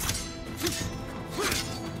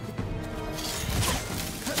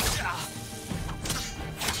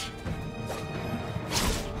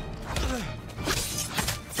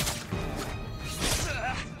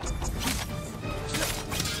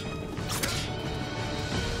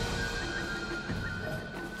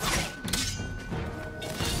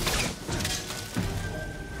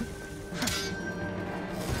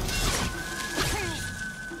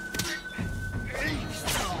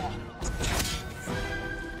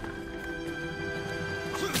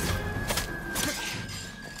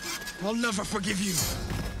 I'll never forgive you.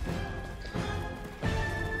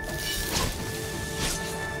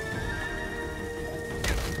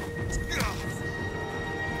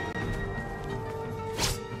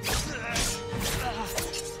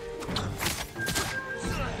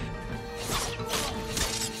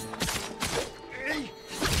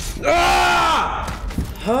 Ah!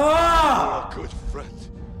 Ah! Good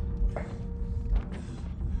friend.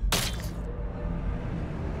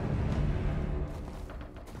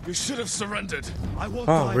 You should have surrendered. I won't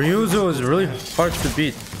die. Ryuzo is really hard to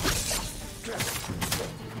beat.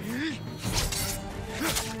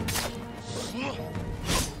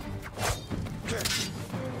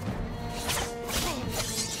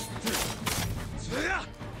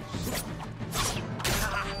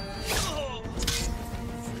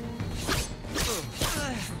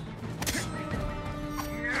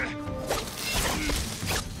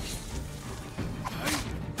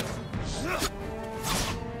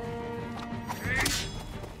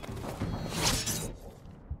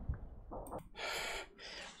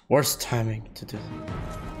 Worst timing to do. You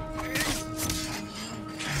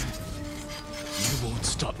won't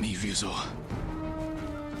stop me, Ryuzo.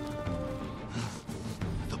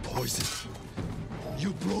 The poison.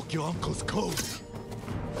 You broke your uncle's code.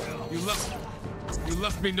 You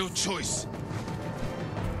left me no choice.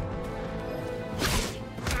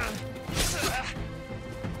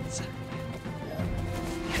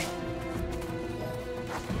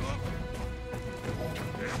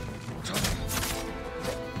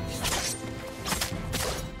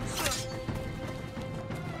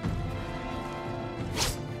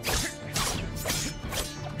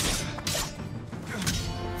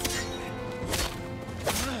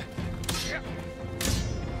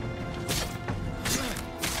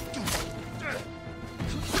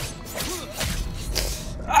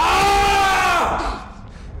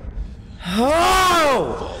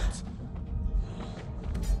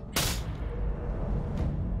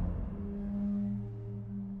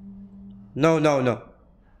 No, no, no.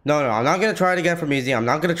 No, no, I'm not gonna try it again from easy. I'm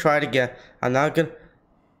not gonna try it again. I'm not gonna...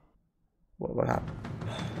 What happened?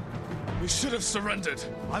 You should have surrendered.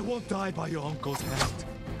 I won't die by your uncle's hand.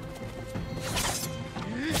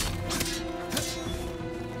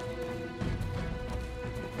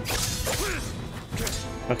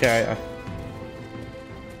 Okay,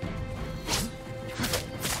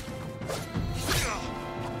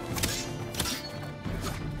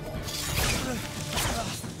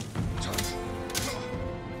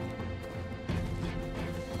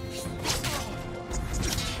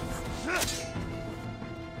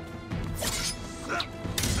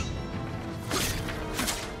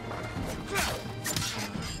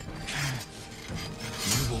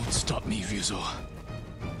 You won't stop me, Ryuzo.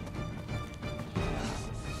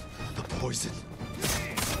 The poison.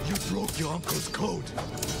 You broke your uncle's code.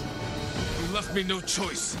 You left me no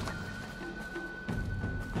choice.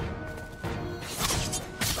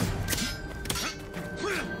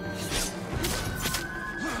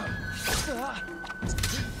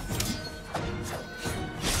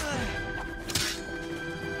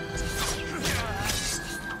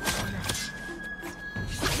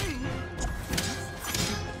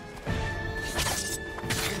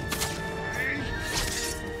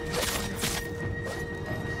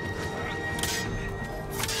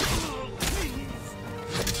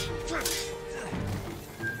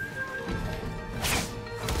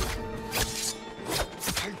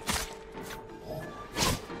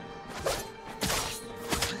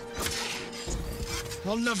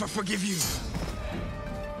 I'll never forgive you.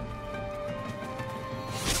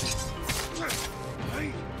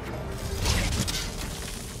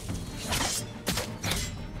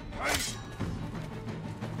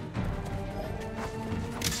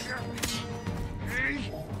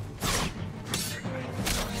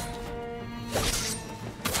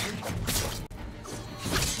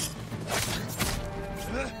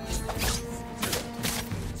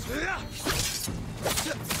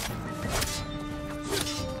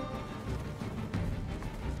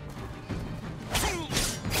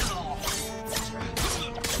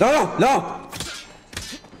 no, no, no!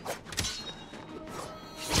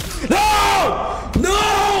 No!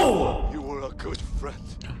 No! You were a good friend.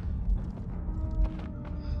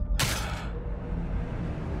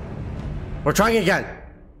 We're trying again.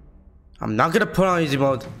 I'm not gonna put on easy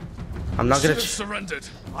mode. I'm not gonna. Surrendered.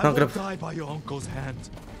 I will die by your uncle's hand.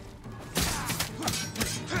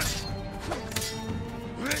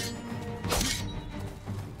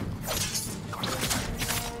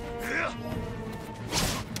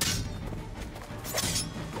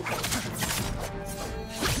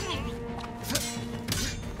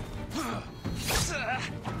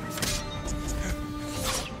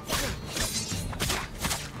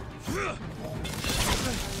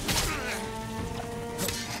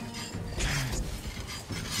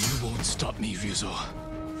 You won't stop me, Ryuzo.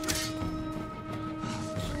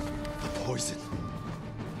 The poison.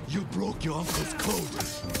 You broke your uncle's code.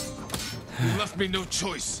 You left me no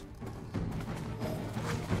choice.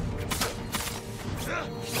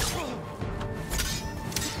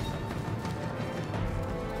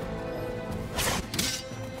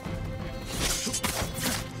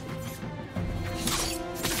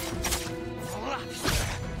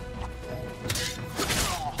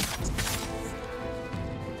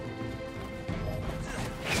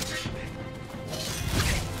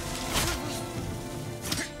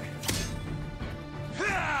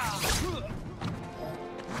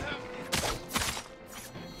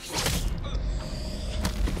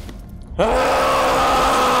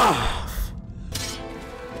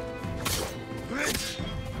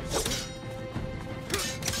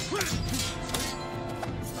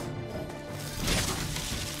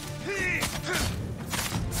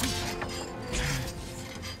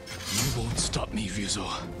 You won't stop me, Ryuzo.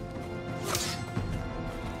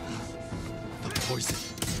 The poison.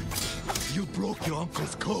 You broke your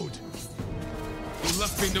uncle's code. You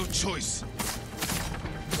left me no choice.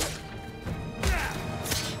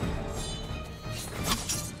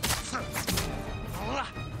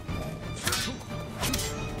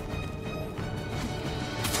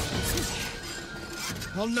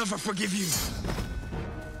 I'll never forgive you.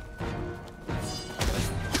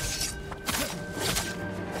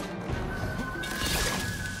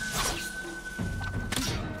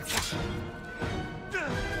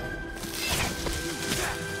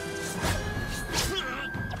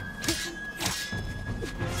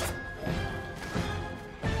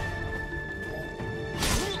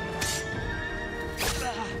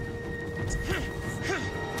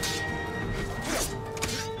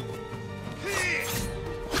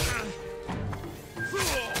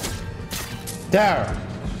 There.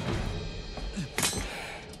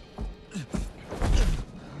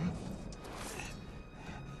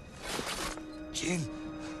 Jin.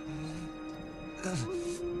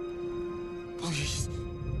 Please.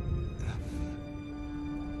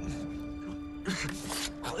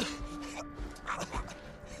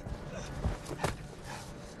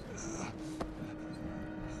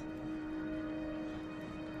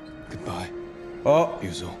 Goodbye. Oh.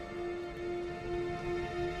 Ryuzo.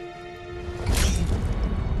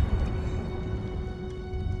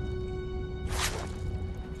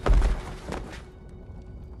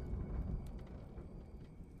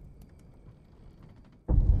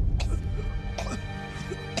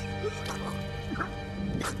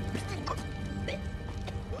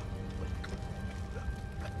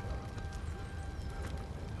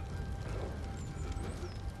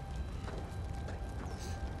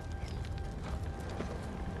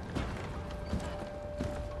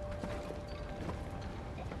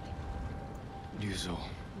 Ryuzo.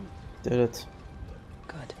 Did it.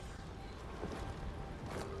 Good.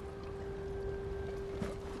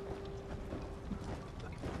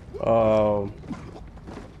 Oh.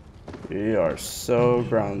 We are so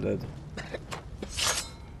grounded.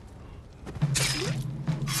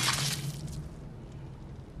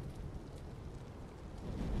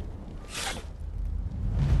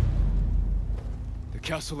 The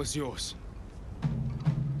castle is yours.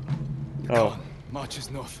 Oh. Khan marches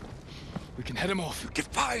north. We can head him off. You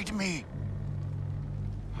defied me!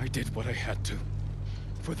 I did what I had to.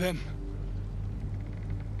 For them.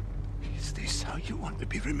 Is this how you want to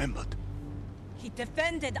be remembered? He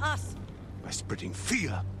defended us! By spreading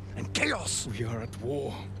fear and chaos! We are at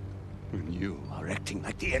war. And you are acting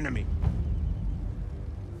like the enemy.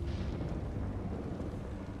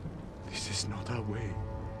 This is not our way.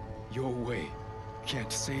 Your way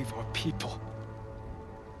can't save our people.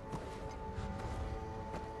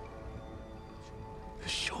 The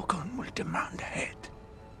Shogun will demand a head.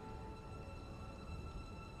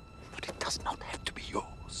 But it does not have to be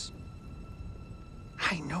yours.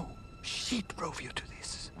 I know she drove you to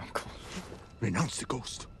this. Uncle. Renounce the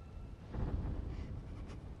ghost.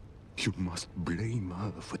 You must blame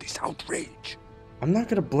her for this outrage. I'm not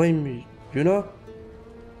gonna blame you, you know?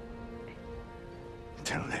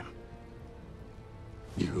 Tell them.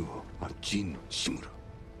 You are Jin Shimura,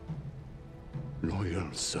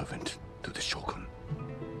 loyal servant to the Shogun.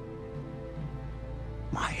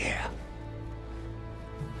 My heir.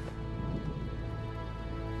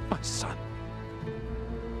 My son.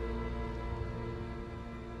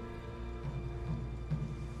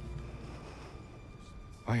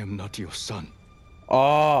 I am not your son.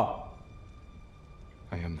 Oh,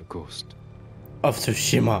 I am the ghost of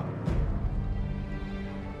Tsushima.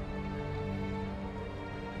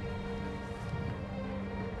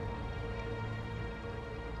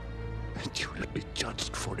 And you will be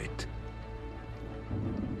judged for it.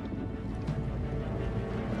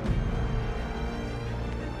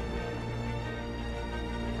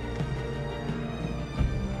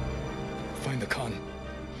 Find the Khan.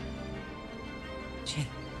 Jin.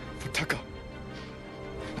 For Taka.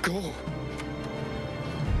 Go.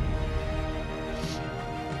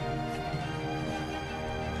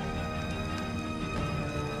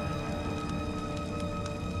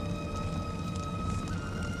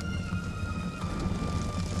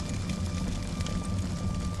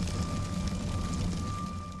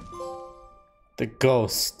 The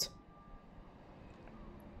ghost.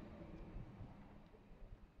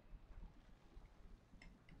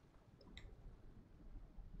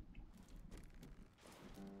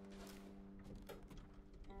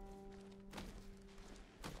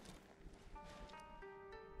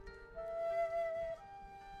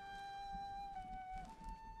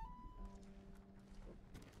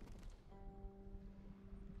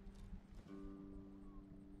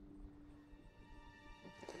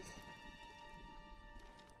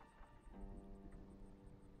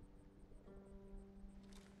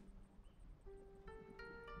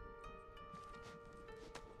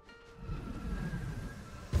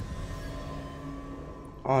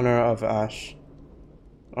 Honor of Ash.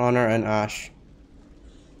 Honor and Ash.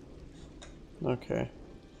 Okay.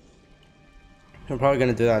 I'm probably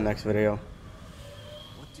gonna do that next video.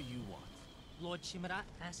 What do you want? Lord Shimura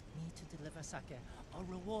asked me to deliver Sake, a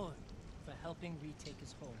reward for helping retake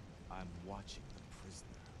his home. I'm watching the prisoner.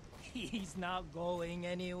 He's not going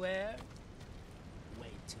anywhere.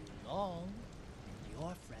 Wait too long, and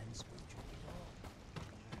your friends will drink it all.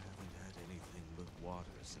 I haven't had anything but water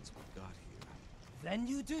since we got here. Then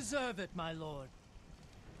you deserve it, my lord.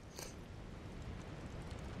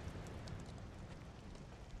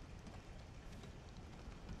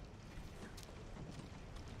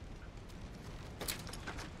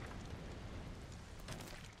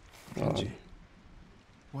 Kenji,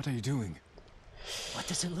 what are you doing? What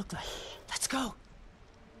does it look like? Let's go.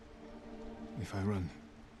 If I run,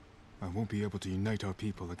 I won't be able to unite our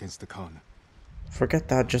people against the Khan. Forget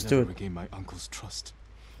that, just do Never it. regain my uncle's trust.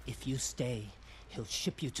 If you stay, he'll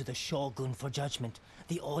ship you to the Shogun for judgment.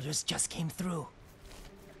 The orders just came through.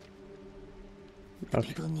 The Okay.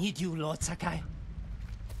 people need you, Lord Sakai.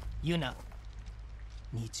 Yuna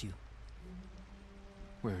needs you.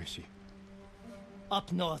 Where is she?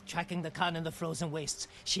 Up north, tracking the Khan in the frozen wastes.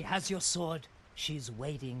 She has your sword. She's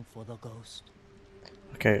waiting for the ghost.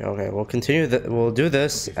 Okay, okay. We'll continue. We'll do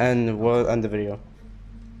this, and we'll end the video.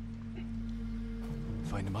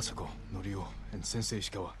 Find Masako, Norio, and Sensei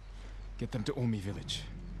Ishikawa. Get them to Omi village.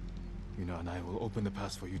 Yuna and I will open the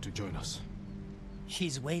pass for you to join us.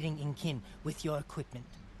 She's waiting in Kin with your equipment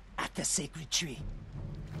at the sacred tree.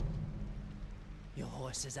 Your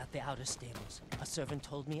horse is at the outer stables. A servant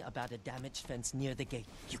told me about a damaged fence near the gate.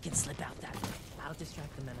 You can slip out that way. I'll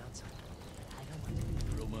distract the men outside. I don't want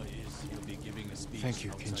to... Rumor is he'll be giving a speech Thank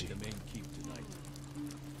you, outside Kenji. the main keep tonight.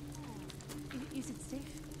 Is it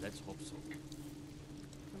safe? Let's hope so. The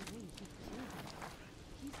way he killed him.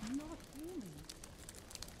 He's not human.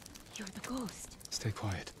 You're the ghost. Stay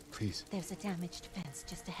quiet, please. There's a damaged fence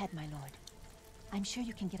just ahead, my lord. I'm sure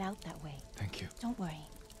you can get out that way. Thank you. Don't worry.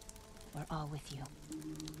 We're all with you.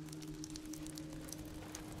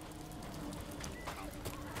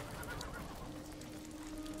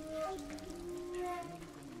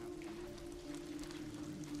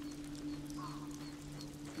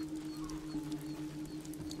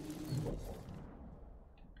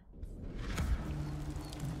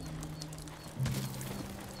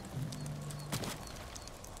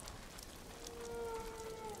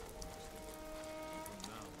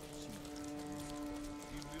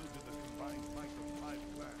 He wielded the combined might of 5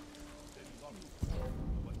 clans.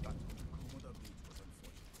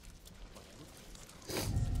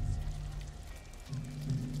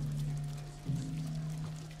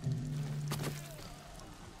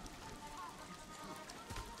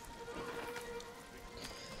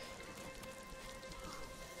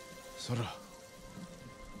 Sora.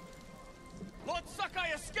 Lord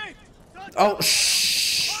Sakai escaped! Oh,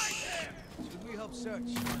 shh. Should we help search,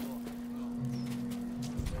 my lord?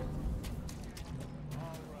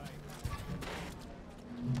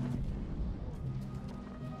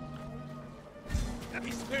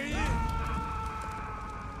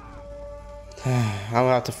 I'm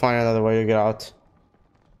gonna have to find another way to get out.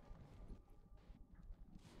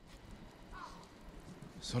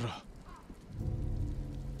 Sora.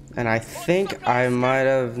 And I think I might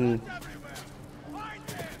have. Should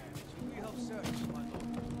we help search, my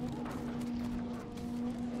lord?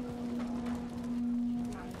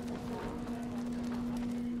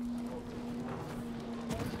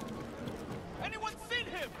 Anyone seen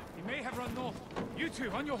him? He may have run north. You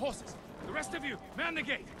two, on your horses. The rest of you, man the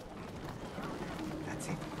gate. That's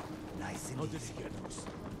it. Nice and How did he get loose?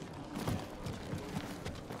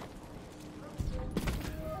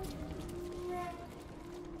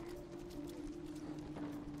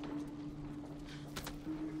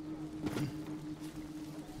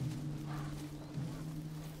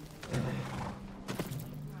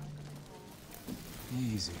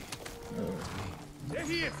 Easy. There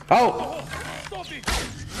he is. Oh! Stop it!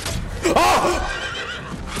 Oh!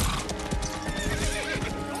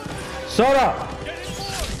 Sora!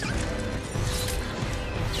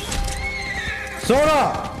 Sora!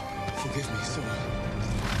 Forgive me, Sora.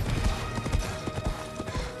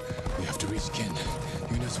 We have to reach Kin.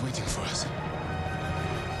 Yuna's waiting for us.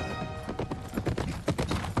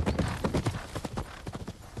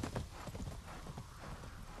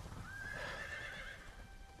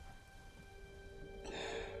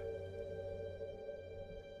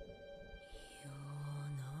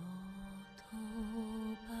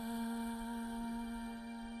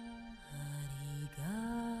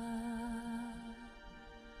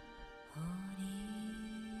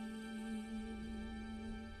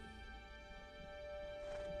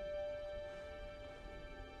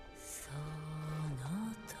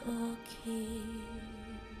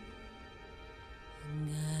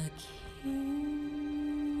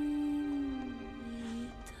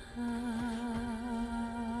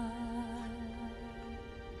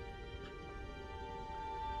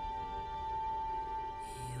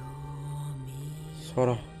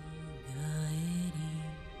 Sora.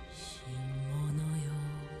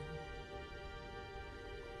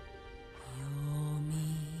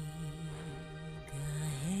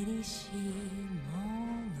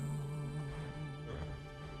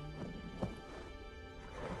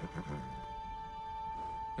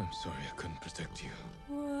 I'm sorry I couldn't protect you.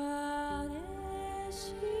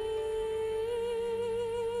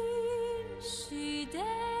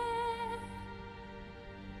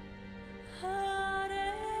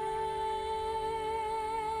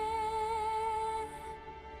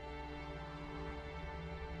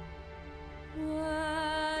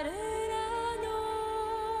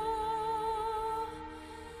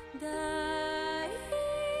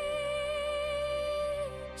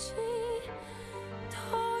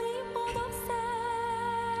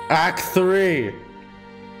 Act 3.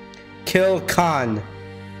 Kill Khan.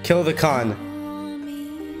 Kill the Khan.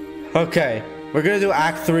 Okay, we're gonna do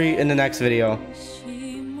Act 3 in the next video.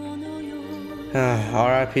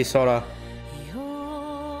 R.I.P. Sora.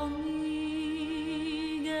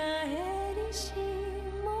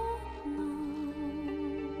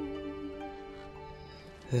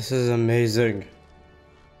 This is amazing.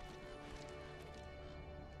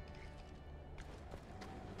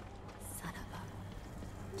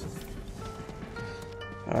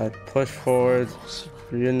 Alright, push forward.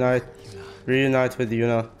 Reunite with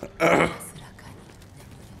Yuna. They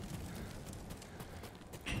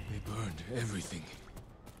burned everything.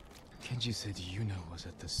 Kenji said Yuna was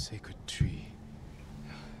at the sacred tree.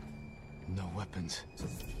 No weapons.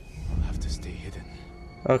 I'll have to stay hidden.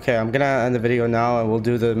 Okay, I'm gonna end the video now and we'll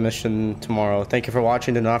do the mission tomorrow. Thank you for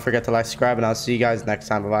watching. Do not forget to like, subscribe, and I'll see you guys next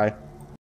time. Bye-bye.